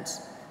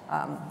events.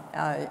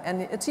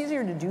 And it's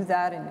easier to do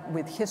that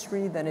with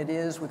history than it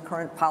is with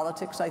current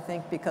politics, I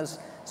think, because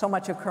so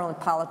much of current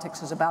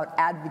politics is about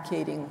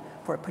advocating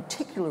for a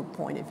particular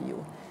point of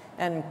view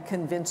and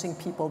convincing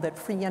people that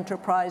free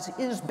enterprise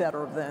is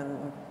better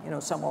than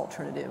some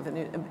alternative.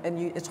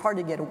 It's hard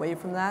to get away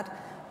from that.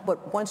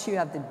 But once you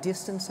have the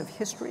distance of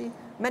history,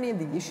 many of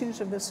the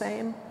issues are the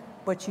same,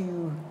 but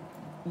you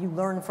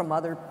learn from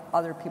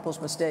other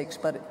people's mistakes.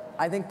 But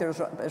I think there's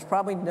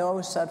probably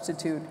no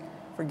substitute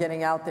for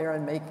getting out there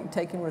and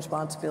taking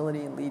responsibility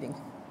and leading.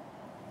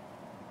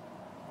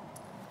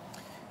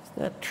 Isn't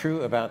that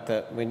true about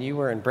when you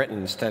were in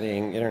Britain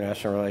studying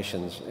international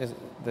relations,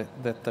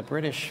 that the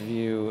British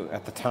view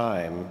at the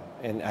time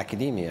in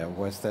academia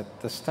was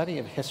that the study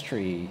of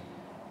history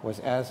was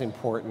as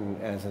important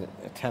as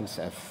attempts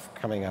at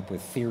coming up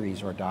with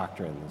theories or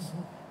doctrines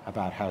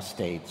about how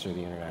states or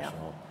the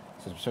international.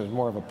 Yeah. So it's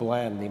more of a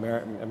blend. The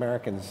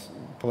Americans'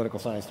 political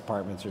science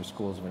departments or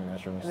schools of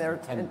international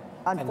relations tend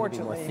to be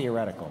more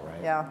theoretical,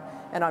 right? Yeah,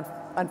 and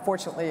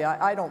unfortunately,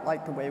 I don't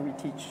like the way we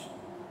teach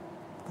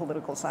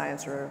political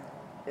science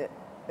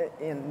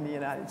in the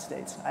United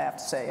States, I have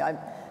to say.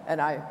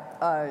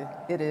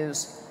 It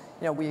is,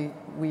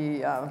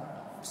 we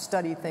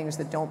study things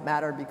that don't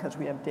matter because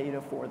we have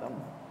data for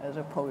them, as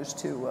opposed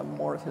to a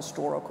more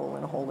historical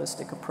and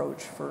holistic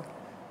approach for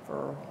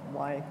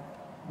why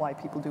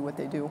people do what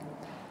they do.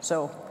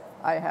 So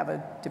I have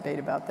a debate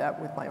about that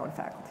with my own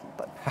faculty,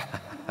 but.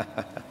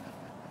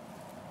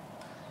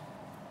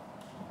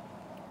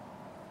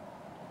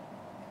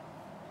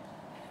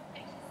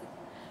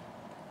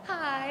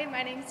 Hi,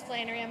 my name is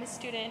Flannery. I'm a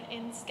student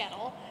in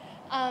SCETL.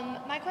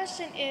 My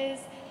question is,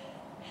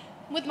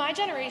 with my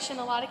generation,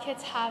 a lot of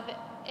kids have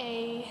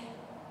a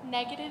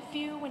negative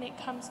view when it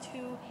comes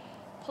to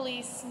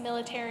police,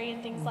 military,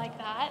 and things like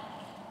that.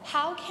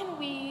 How can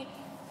we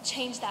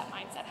change that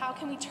mindset? How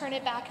can we turn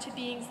it back to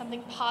being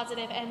something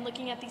positive and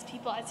looking at these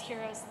people as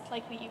heroes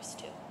like we used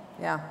to?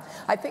 Yeah,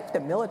 I think the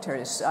military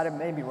is, I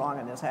may be wrong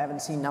on this, I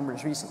haven't seen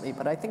numbers recently,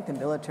 but I think the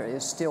military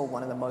is still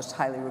one of the most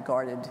highly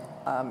regarded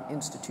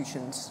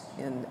institutions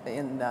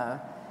in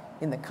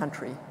the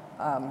country.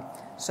 I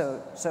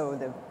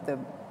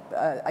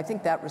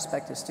think that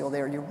respect is still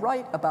there. You're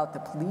right about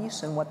the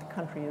police and what the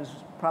country has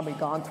probably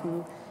gone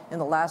through in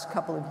the last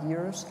couple of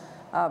years.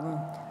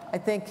 I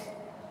think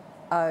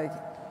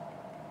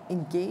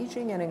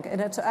engaging,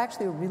 and it's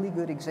actually a really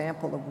good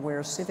example of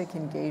where civic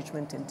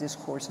engagement and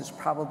discourse is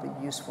probably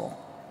useful.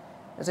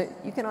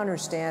 You can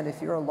understand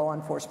if you're a law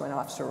enforcement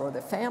officer or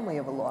the family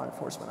of a law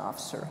enforcement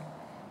officer,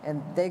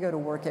 and they go to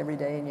work every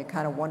day and you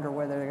kind of wonder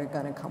whether they're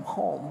going to come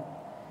home,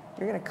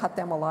 you're going to cut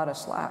them a lot of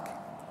slack.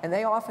 And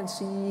they often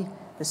see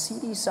the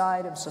seedy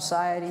side of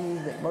society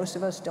that most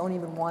of us don't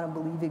even want to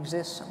believe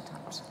exists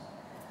sometimes.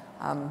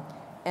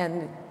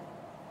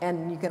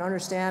 And you can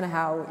understand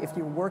how if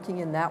you're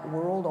working in that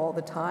world all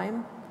the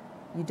time,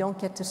 you don't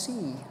get to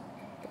see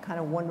the kind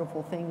of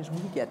wonderful things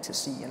we get to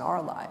see in our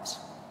lives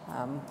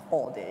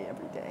all day,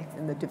 every day,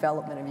 in the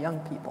development of young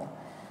people.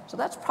 So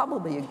that's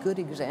probably a good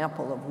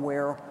example of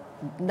where,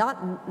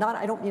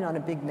 I don't mean on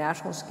a big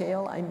national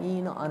scale, I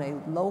mean on a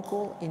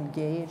local,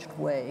 engaged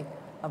way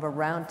of a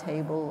round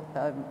table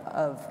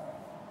of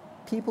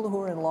people who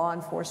are in law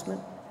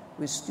enforcement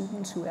with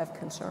students who have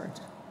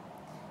concerns.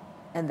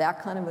 And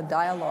that kind of a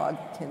dialogue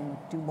can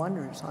do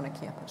wonders on a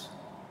campus.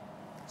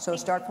 So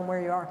start from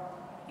where you are.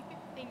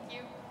 Thank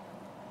you.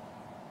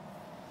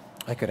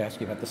 I could ask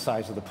you about the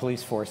size of the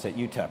police force at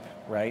UTEP,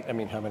 right? I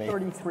mean, how many?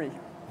 33.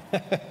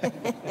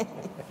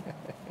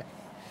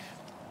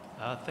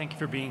 Thank you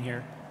for being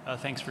here.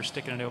 Thanks for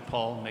sticking it out,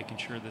 Paul, and making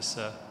sure this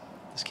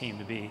came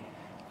to be.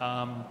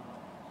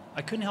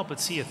 I couldn't help but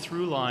see a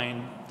through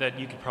line that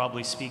you could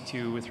probably speak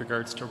to with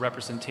regards to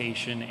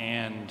representation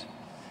and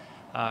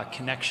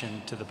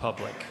connection to the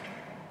public.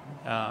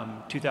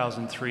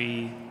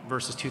 2003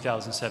 versus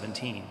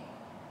 2017.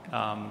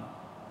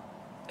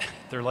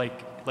 They're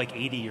like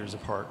 80 years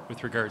apart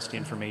with regards to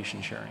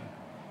information sharing.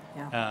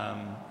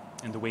 Yeah.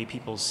 And the way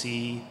people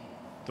see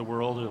the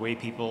world, or the way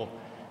people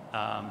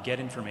get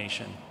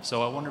information.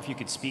 So I wonder if you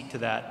could speak to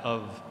that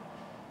of,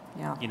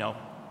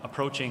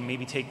 approaching,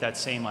 maybe take that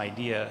same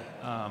idea.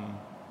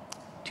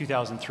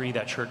 2003,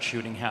 that church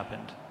shooting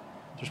happened.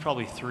 There's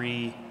probably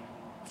 3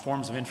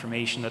 forms of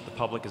information that the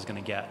public is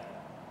going to get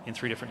in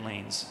 3 different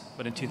lanes.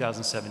 But in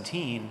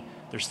 2017,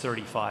 there's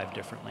 35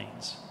 different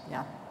lanes.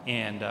 Yeah.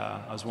 And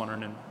I was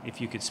wondering if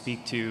you could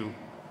speak to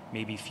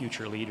maybe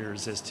future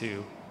leaders as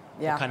to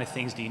Yeah. what kind of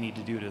things do you need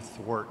to do to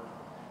thwart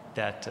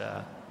that,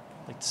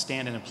 like to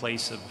stand in a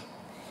place of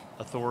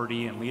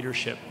authority and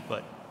leadership,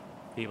 but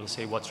be able to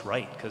say what's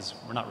right, because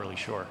we're not really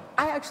sure.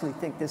 I actually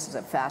think this is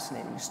a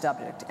fascinating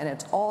subject, and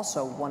it's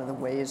also one of the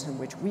ways in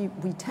which we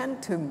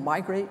tend to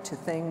migrate to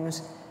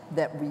things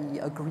that we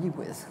agree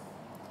with.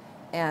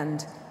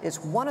 And it's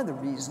one of the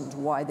reasons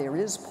why there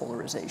is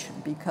polarization,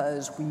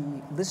 because we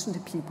listen to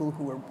people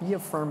who are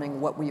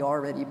reaffirming what we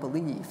already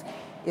believe.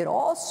 It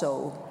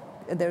also,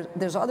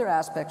 there's other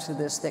aspects of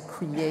this that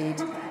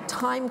create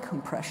time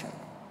compression,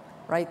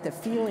 right? The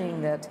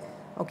feeling that,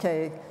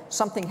 okay,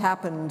 something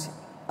happened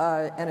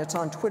and it's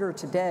on Twitter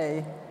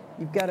today,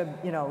 you've got to,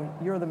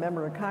 you're the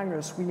member of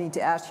Congress, we need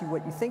to ask you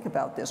what you think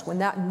about this, when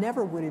that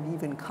never would have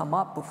even come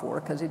up before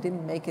because it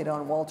didn't make it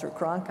on Walter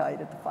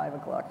Cronkite at the 5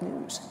 o'clock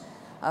news.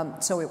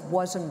 So it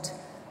wasn't,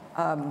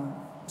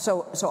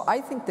 so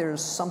I think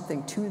there's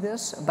something to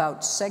this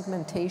about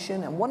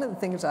segmentation, and one of the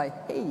things I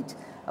hate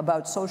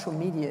about social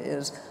media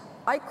is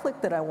I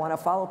click that I want to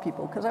follow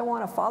people because I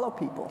want to follow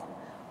people.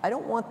 I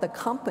don't want the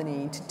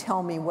company to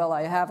tell me, well,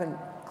 I haven't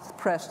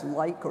pressed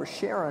like or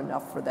share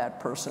enough for that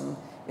person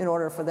in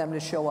order for them to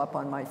show up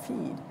on my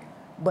feed.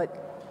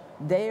 But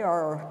they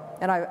are,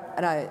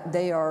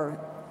 they are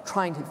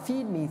trying to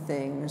feed me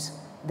things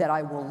that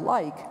I will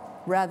like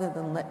rather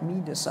than let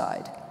me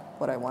decide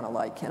what I want to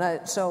like.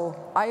 And so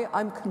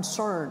I'm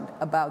concerned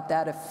about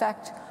that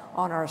effect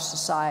on our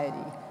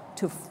society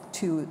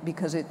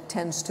because it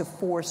tends to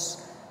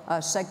force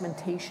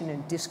segmentation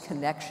and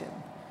disconnection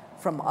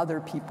from other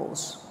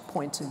people's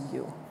points of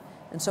view.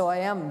 And so I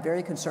am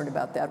very concerned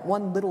about that.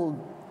 One little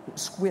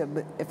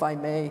squib, if I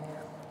may.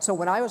 So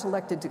when I was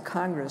elected to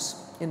Congress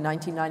in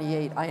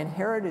 1998, I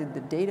inherited the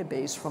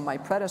database from my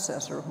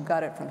predecessor, who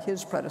got it from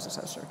his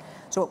predecessor.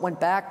 So it went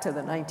back to the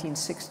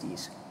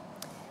 1960s,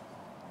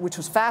 which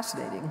was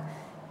fascinating.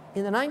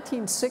 In the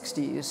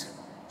 1960s,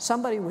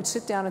 somebody would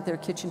sit down at their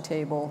kitchen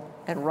table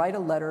and write a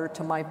letter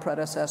to my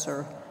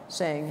predecessor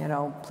saying,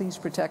 please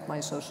protect my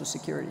Social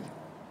Security.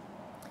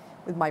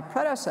 With my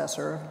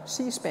predecessor,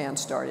 C-SPAN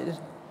started,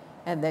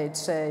 and they'd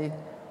say,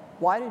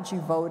 why did you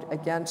vote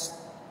against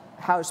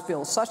House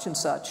Bill such and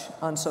such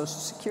on Social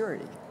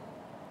Security?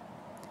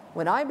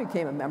 When I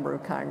became a member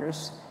of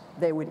Congress,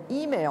 they would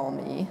email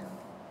me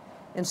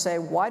and say,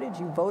 why did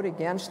you vote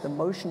against the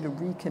motion to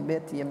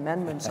recommit the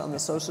amendments on the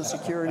Social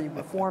Security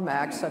Reform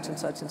Act, such and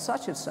such and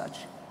such and such?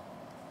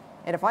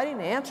 And if I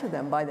didn't answer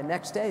them by the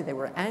next day, they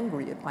were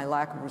angry at my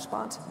lack of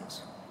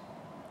responsiveness.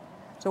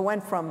 So it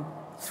went from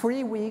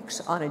 3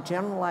 weeks on a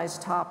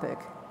generalized topic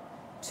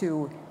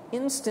to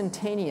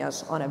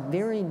instantaneous on a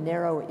very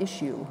narrow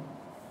issue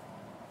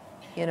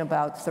in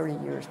about 30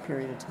 years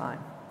period of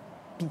time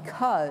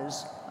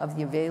because of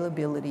the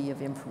availability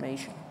of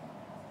information.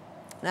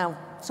 Now,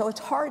 so it's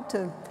hard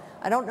to,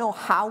 I don't know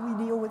how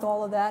we deal with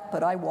all of that,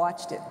 but I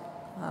watched it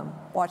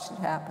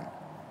happen.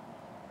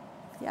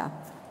 Yeah.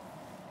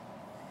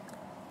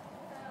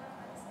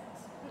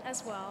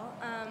 As well,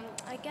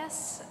 I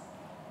guess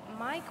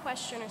my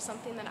question, or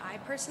something that I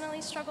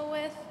personally struggle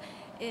with,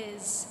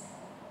 is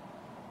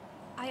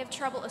I have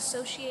trouble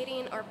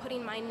associating or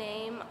putting my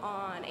name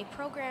on a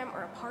program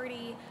or a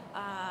party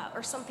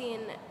or something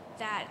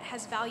that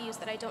has values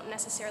that I don't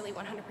necessarily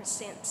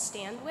 100%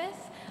 stand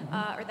with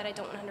or that I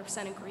don't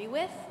 100% agree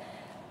with.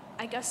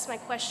 I guess my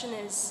question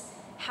is,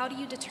 how do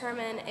you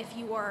determine if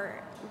you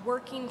are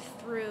working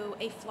through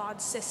a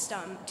flawed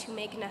system to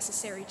make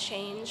necessary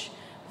change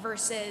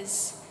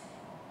versus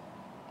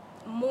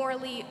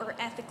morally or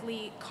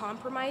ethically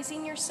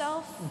compromising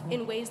yourself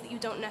in ways that you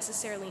don't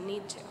necessarily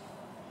need to?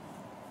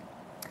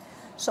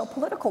 So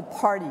political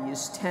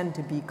parties tend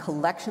to be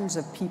collections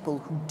of people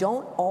who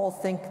don't all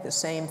think the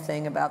same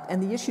thing about, and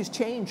the issues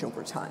change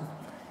over time.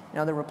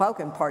 The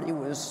Republican Party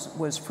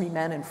was free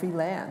men and free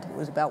land. It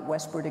was about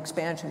westward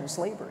expansion and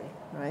slavery,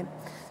 right?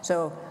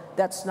 So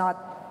that's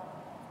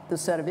not the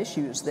set of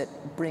issues that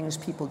brings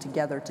people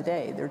together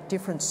today. There are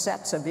different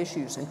sets of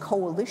issues, and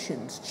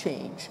coalitions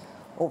change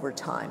over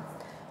time.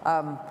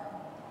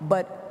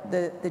 But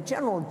the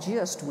general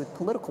gist with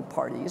political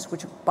parties,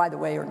 which, by the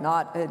way, are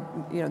not,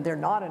 they're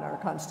not in our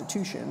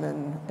Constitution,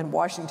 and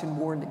Washington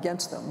warned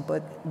against them,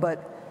 but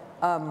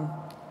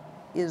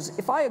is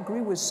if I agree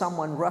with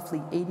someone roughly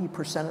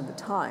 80% of the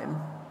time,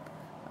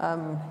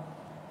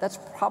 that's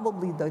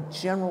probably the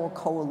general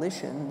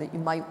coalition that you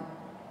might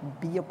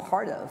be a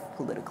part of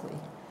politically.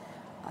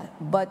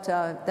 But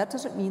that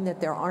doesn't mean that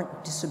there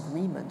aren't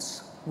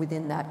disagreements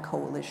within that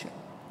coalition.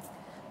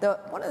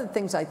 One of the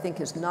things I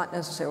think is not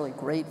necessarily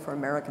great for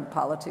American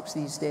politics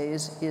these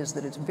days is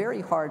that it's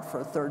very hard for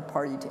a third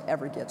party to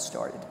ever get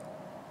started,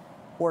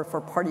 or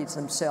for parties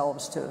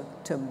themselves to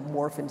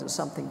morph into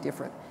something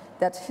different.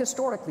 that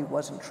historically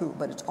wasn't true,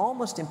 but it's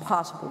almost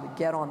impossible to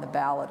get on the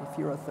ballot if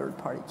you're a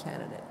third-party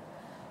candidate.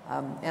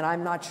 And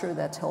I'm not sure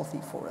that's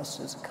healthy for us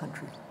as a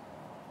country.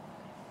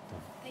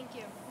 Thank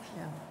you.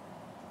 Yeah.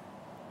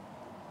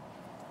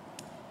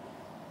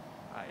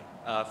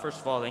 Hi.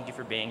 First of all, thank you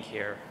for being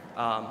here.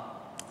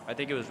 I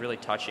think it was really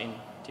touching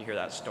to hear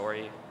that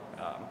story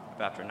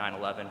after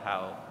 9/11,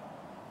 how,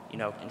 you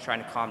know, in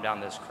trying to calm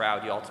down this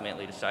crowd, you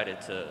ultimately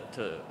decided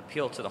to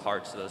appeal to the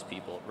hearts of those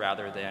people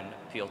rather than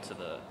appeal to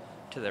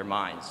their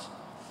minds.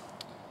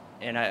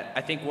 And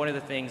I think one of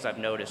the things I've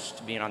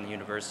noticed being on the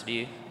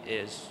university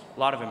is a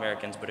lot of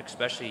Americans, but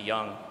especially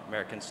young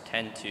Americans,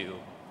 tend to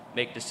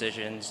make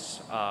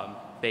decisions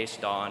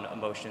based on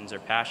emotions or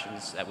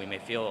passions that we may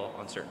feel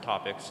on certain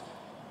topics.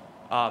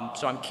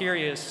 So I'm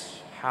curious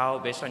how,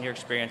 based on your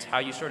experience, how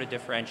you sort of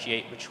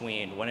differentiate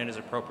between when it is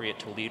appropriate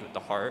to lead with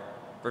the heart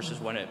versus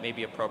when it may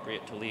be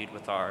appropriate to lead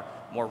with our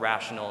more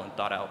rational and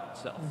thought-out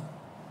self.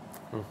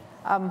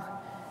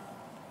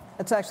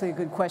 That's actually a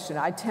good question.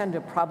 I tend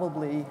to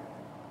probably,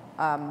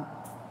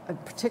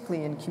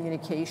 particularly in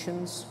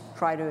communications,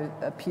 try to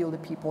appeal to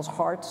people's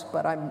hearts,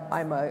 but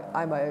I'm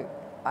a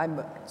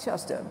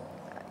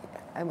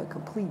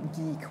complete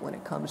geek when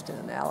it comes to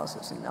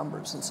analysis and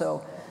numbers, and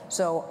so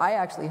I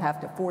actually have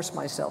to force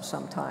myself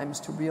sometimes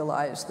to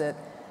realize that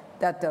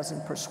that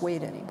doesn't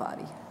persuade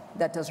anybody.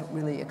 That doesn't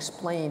really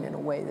explain in a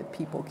way that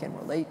people can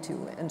relate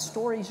to, and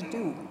stories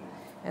do.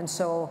 And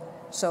so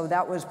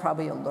that was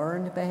probably a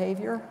learned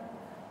behavior,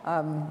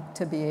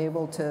 to be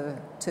able to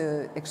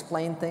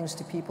explain things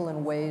to people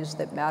in ways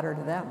that matter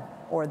to them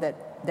or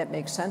that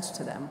make sense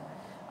to them.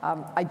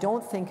 I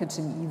don't think it's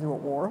an either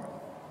or,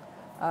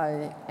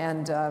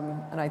 and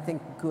I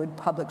think good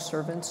public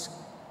servants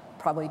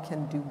probably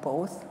can do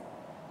both.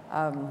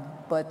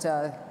 But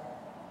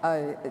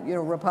you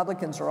know,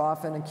 Republicans are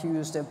often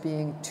accused of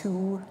being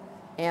too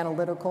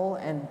analytical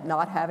and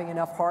not having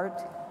enough heart,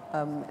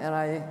 and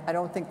I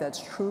don't think that's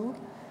true,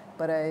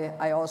 but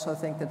I also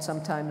think that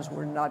sometimes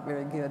we're not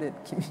very good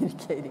at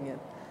communicating it.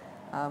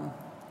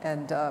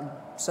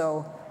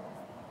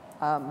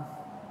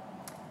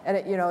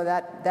 You know,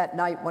 that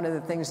night, one of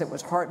the things that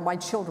was hard, my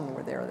children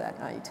were there that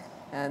night,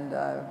 and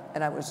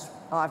I was,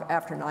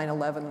 after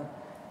 9/11,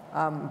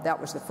 that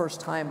was the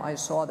first time I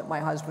saw that my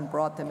husband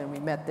brought them, and we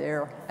met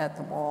there at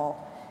the mall.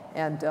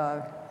 And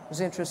it was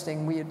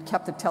interesting. We had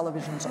kept the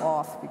televisions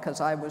off because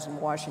I was in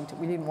Washington.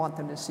 We didn't want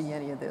them to see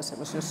any of this. It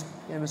was just,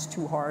 it was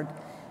too hard.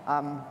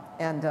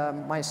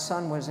 My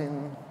son was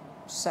in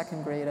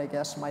 2nd grade, I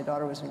guess. My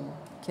daughter was in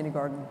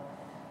kindergarten.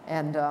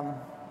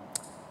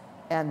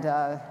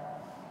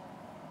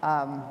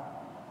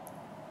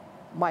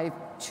 My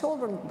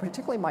children,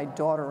 particularly my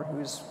daughter,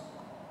 who's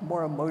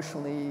more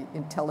emotionally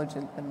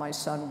intelligent than my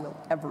son will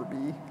ever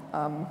be,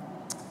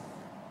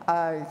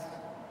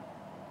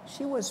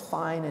 she was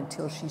fine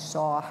until she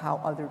saw how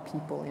other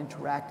people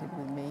interacted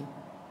with me,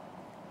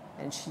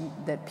 and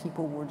that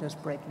people were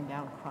just breaking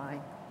down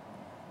crying.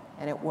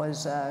 And it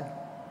was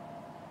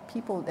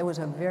it was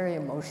a very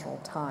emotional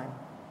time.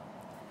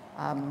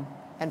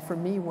 And for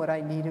me, what I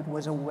needed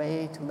was a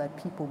way to let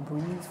people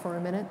breathe for a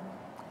minute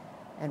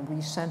and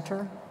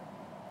recenter.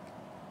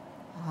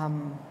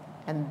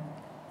 And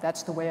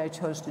that's the way I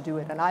chose to do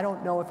it. And I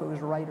don't know if it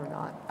was right or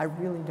not. I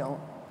really don't.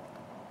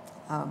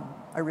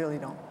 I really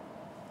don't.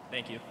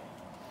 Thank you.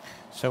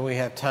 So we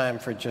have time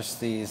for just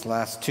these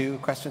last 2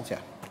 questions. Yeah.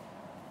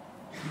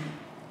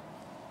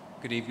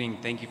 Good evening.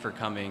 Thank you for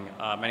coming.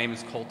 My name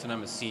is Colton.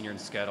 I'm a senior in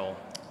SCETL.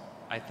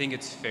 I think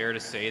it's fair to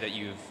say that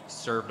you've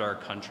served our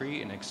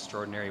country in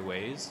extraordinary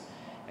ways.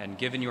 And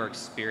given your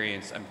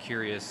experience, I'm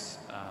curious,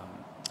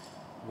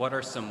 what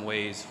are some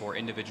ways for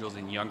individuals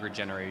in younger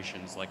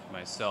generations like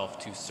myself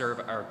to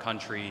serve our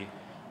country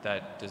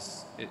that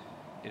is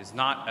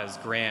not as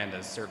grand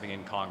as serving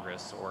in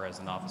Congress or as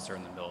an officer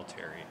in the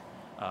military,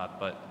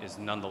 but is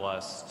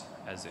nonetheless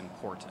as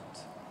important?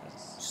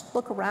 Just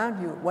look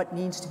around you at what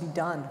needs to be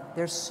done.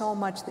 There's so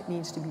much that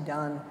needs to be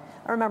done.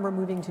 I remember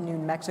moving to New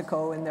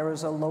Mexico, and there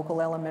was a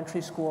local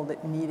elementary school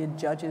that needed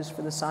judges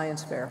for the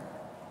science fair.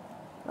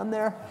 I'm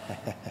there.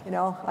 You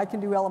know, I can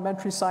do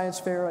elementary science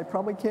fair. I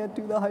probably can't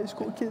do the high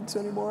school kids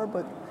anymore,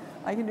 but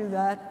I can do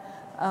that.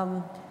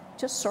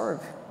 Just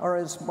serve. Or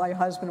as my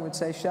husband would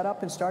say, shut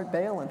up and start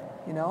bailing,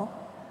 you know?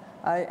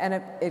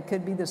 And it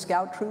could be the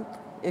scout troop.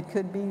 It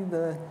could be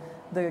the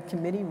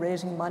committee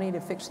raising money to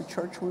fix the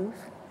church roof.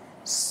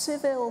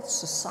 Civil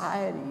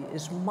society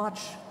is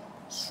much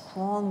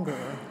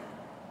stronger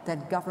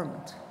than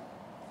government.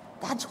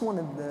 That's one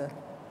of the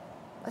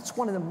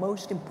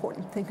most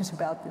important things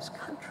about this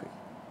country,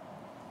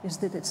 is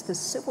that it's the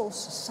civil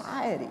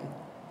society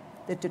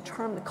that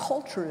determines, the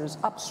culture is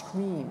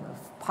upstream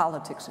of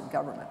politics and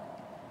government.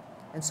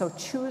 And so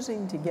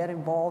choosing to get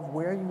involved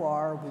where you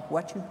are with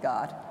what you've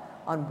got,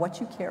 on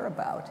what you care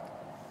about,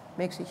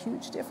 makes a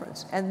huge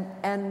difference.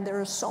 And there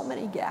are so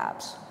many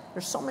gaps.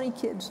 There's so many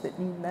kids that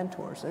need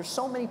mentors. There's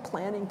so many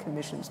planning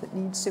commissions that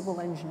need civil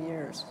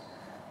engineers.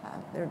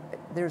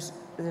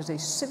 There's a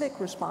civic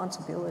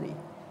responsibility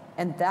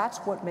And that's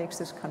what makes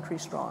this country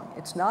strong.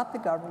 It's not the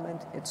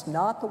government, it's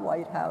not the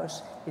White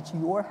House, it's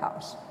your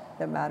house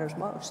that matters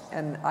most.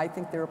 And I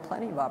think there are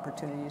plenty of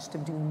opportunities to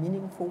do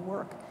meaningful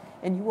work.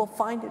 And you will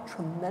find it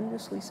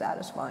tremendously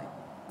satisfying.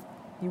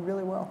 You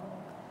really will.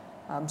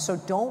 So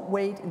don't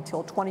wait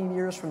until 20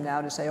 years from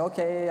now to say,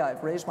 okay,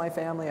 I've raised my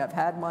family, I've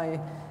had my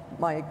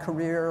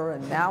career,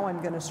 and now I'm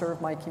going to serve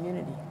my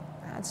community.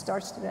 That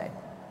starts today.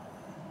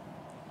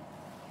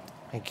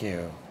 Thank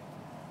you.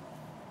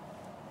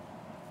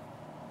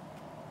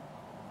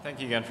 Thank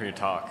you again for your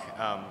talk.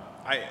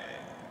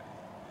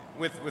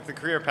 With the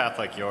career path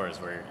like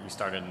yours, where you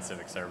started in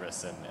civic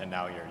service and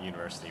now you're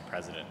university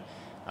president,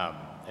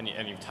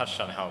 and you've touched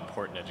on how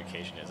important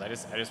education is. I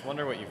just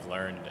wonder what you've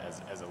learned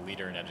as a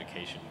leader in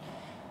education,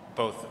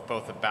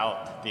 both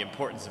about the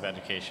importance of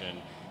education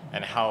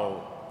and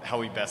how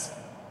we best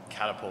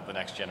catapult the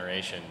next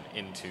generation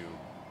into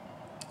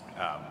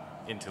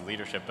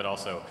leadership, but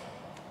also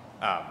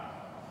how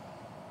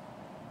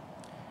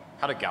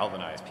to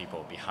galvanize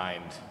people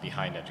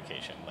behind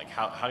education. Like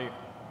how do you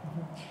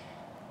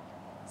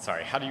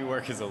how do you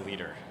work as a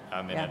leader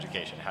in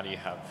education? How do you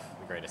have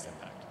the greatest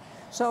impact?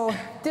 So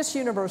this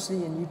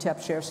university and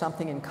UTEP share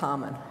something in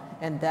common,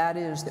 and that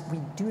is that we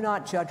do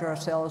not judge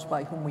ourselves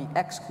by whom we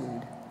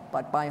exclude,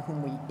 but by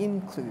whom we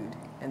include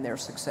in their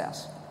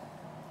success.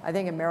 I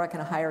think American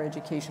higher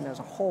education as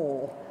a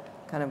whole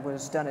kind of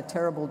was done a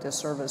terrible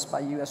disservice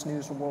by U.S.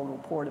 News and World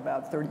Report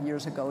about 30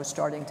 years ago,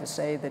 starting to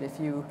say that if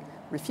you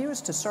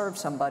refuse to serve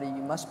somebody,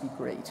 you must be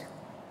great.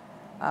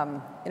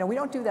 We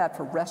don't do that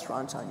for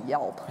restaurants on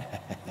Yelp,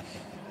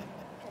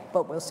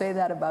 but we'll say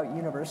that about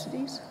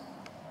universities.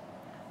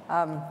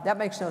 That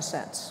makes no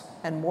sense.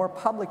 And more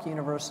public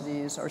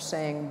universities are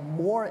saying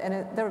more,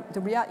 and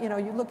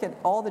you look at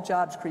all the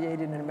jobs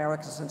created in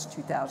America since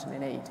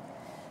 2008,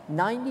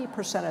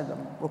 90% of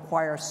them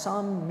require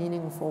some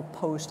meaningful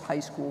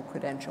post-high school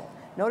credential.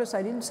 Notice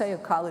I didn't say a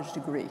college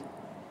degree.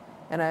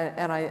 And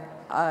I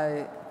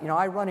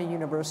run a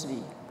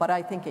university, but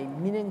I think a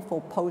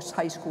meaningful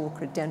post-high school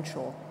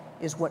credential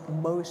is what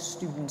most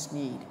students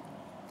need.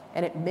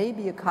 And it may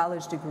be a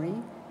college degree,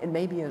 it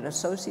may be an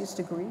associate's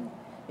degree,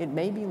 it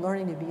may be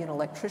learning to be an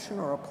electrician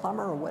or a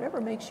plumber or whatever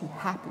makes you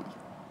happy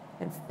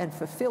and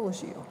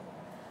fulfills you.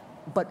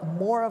 But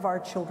more of our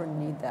children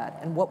need that.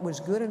 And what was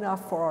good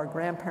enough for our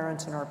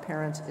grandparents and our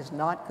parents is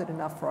not good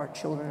enough for our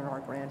children and our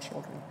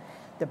grandchildren.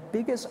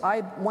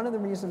 One of the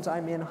reasons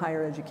I'm in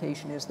higher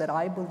education is that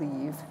I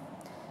believe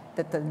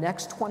that the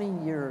next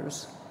 20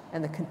 years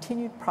and the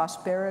continued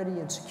prosperity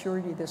and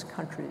security of this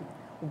country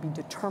will be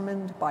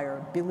determined by our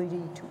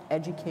ability to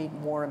educate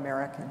more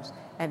Americans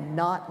and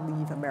not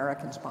leave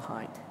Americans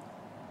behind.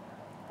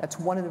 That's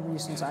one of the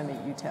reasons I'm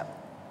at UTEP,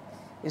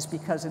 is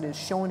because it has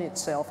shown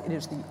itself, it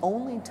is the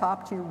only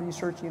top-tier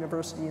research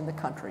university in the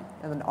country,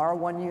 and an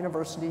R1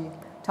 university,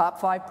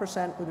 top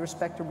 5% with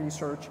respect to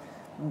research,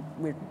 and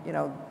we're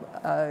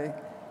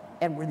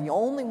the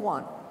only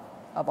one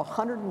of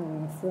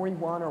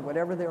 141 or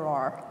whatever there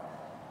are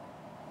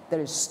that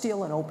is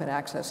still an open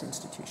access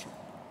institution.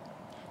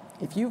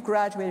 If you've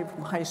graduated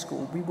from high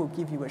school, we will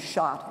give you a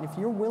shot. And if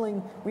you're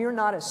willing, we are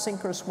not a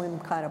sink or swim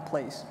kind of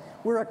place.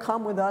 We're a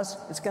come with us,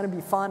 it's going to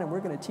be fun, and we're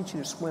going to teach you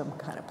to swim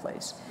kind of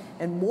place.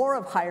 And more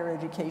of higher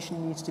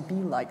education needs to be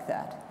like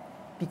that,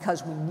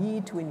 because we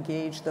need to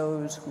engage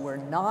those who are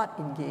not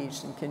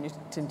engaged in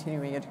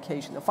continuing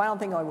education. The final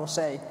thing I will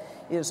say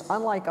is,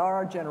 unlike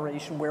our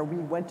generation, where we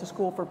went to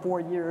school for 4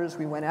 years,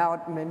 we went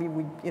out, and maybe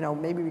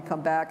we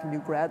come back and do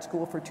grad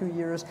school for 2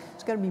 years,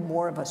 it's going to be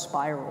more of a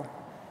spiral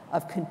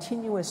of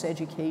continuous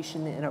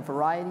education in a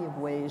variety of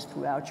ways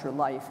throughout your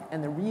life.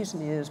 And the reason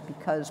is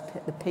because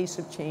the pace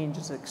of change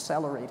is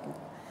accelerating.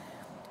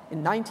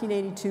 In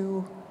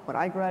 1982, when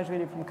I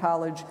graduated from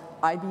college,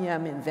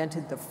 IBM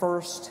invented the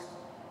first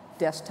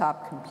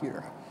desktop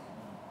computer.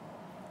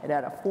 It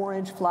had a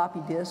 4-inch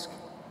floppy disk,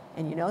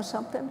 and you know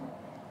something?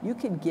 You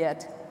could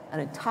get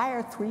an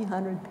entire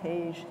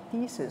 300-page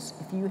thesis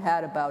if you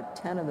had about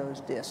 10 of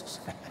those disks.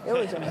 It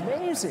was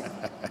amazing.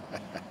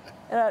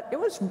 It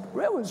was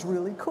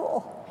really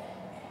cool.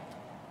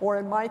 Or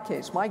in my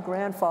case, my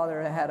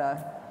grandfather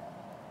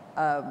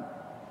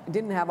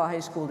didn't have a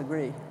high school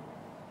degree.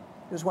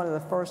 He was one of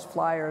the first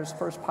flyers,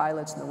 first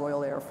pilots in the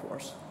Royal Air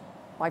Force.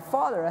 My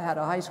father had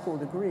a high school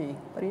degree,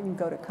 but he didn't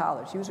go to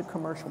college. He was a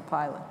commercial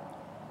pilot.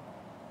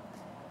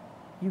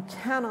 You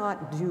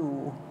cannot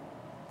do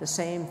the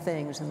same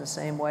things in the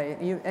same way.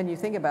 And you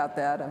think about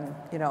that, in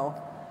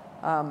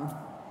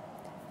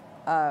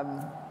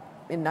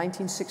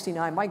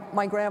 1969,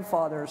 my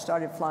grandfather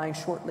started flying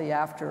shortly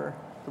after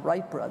the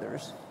Wright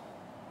brothers,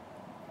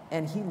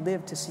 and he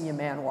lived to see a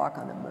man walk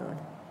on the moon.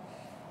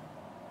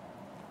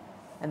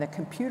 And the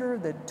computer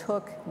that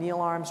took Neil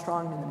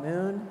Armstrong to the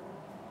moon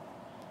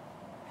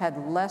had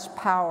less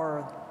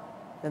power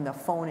than the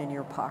phone in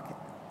your pocket.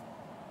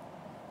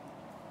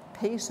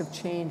 Pace of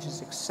change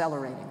is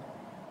accelerating,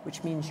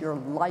 which means your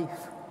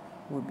life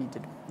will be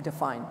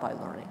defined by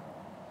learning.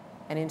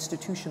 And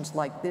institutions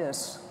like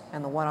this,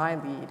 and the one I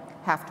lead,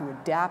 have to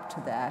adapt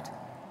to that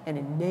and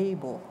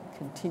enable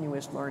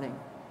continuous learning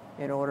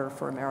in order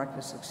for America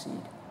to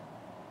succeed.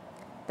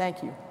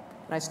 Thank you.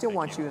 And I still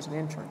want you as an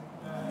intern.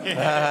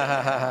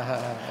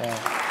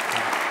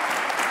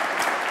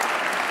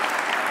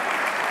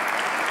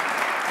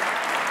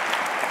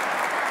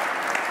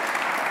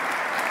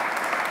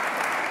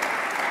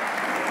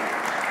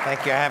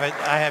 Thank you. I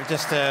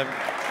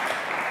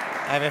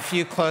have a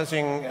few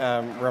closing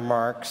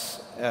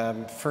remarks.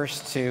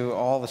 First, to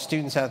all the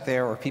students out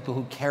there or people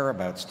who care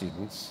about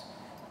students,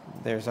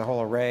 there's a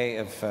whole array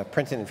of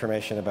printed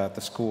information about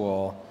the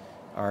school,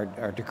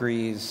 our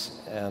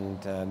degrees,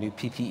 and new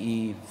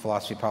PPE,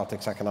 philosophy,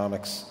 politics,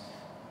 economics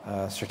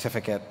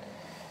certificate.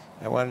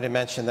 I wanted to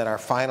mention that our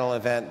final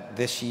event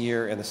this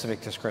year in the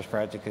Civic Discourse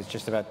Project is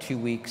just about 2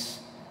 weeks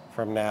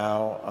from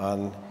now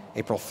on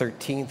April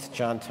 13th.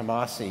 John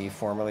Tomasi,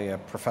 formerly a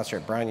professor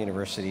at Brown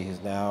University,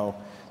 is now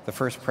the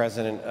first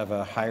president of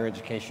a higher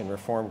education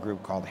reform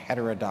group called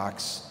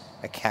Heterodox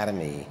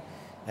Academy.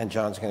 And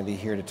John's going to be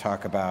here to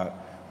talk about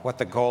what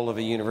the goal of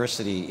a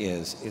university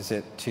is. Is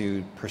it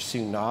to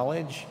pursue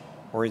knowledge,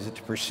 or is it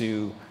to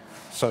pursue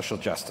social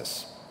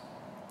justice?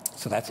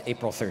 So that's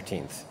April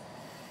 13th.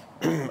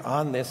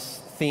 On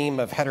this theme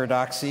of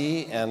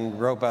heterodoxy and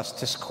robust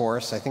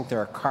discourse, I think there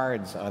are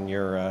cards on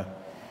your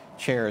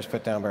chairs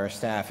put down by our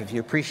staff. If you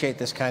appreciate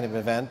this kind of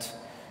event,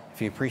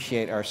 if you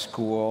appreciate our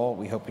school,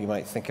 we hope you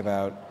might think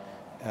about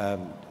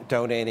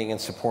donating and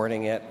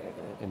supporting it,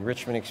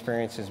 enrichment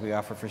experiences we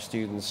offer for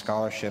students,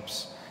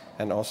 scholarships,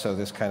 and also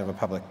this kind of a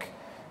public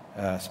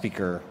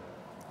speaker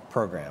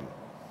program.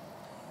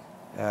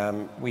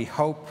 We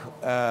hope,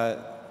 I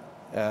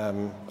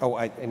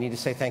need to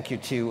say thank you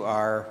to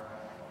our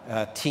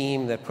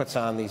team that puts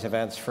on these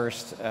events.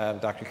 First,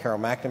 Dr. Carol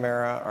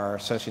McNamara, our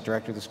Associate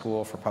Director of the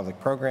School for Public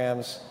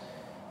Programs.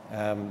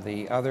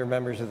 The other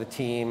members of the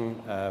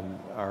team,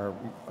 our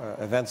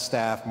event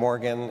staff,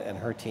 Morgan and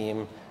her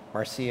team,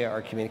 Marcia,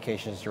 our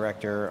Communications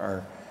Director,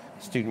 our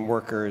student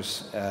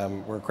workers.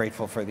 We're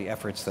grateful for the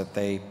efforts that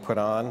they put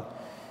on.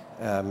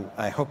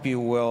 I hope you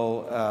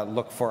will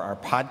look for our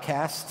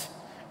podcast,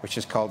 which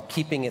is called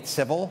Keeping It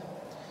Civil.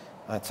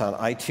 It's on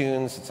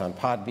iTunes, it's on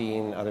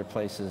Podbean, other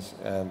places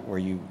where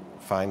you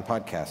find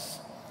podcasts.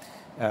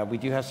 We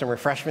do have some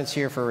refreshments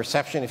here for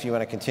reception if you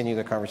want to continue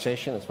the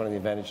conversation. It's one of the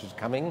advantages of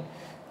coming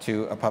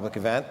to a public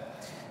event.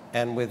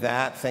 And with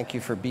that, thank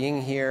you for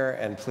being here,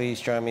 and please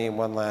join me in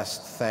one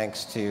last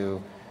thanks to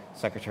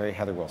Secretary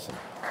Heather Wilson.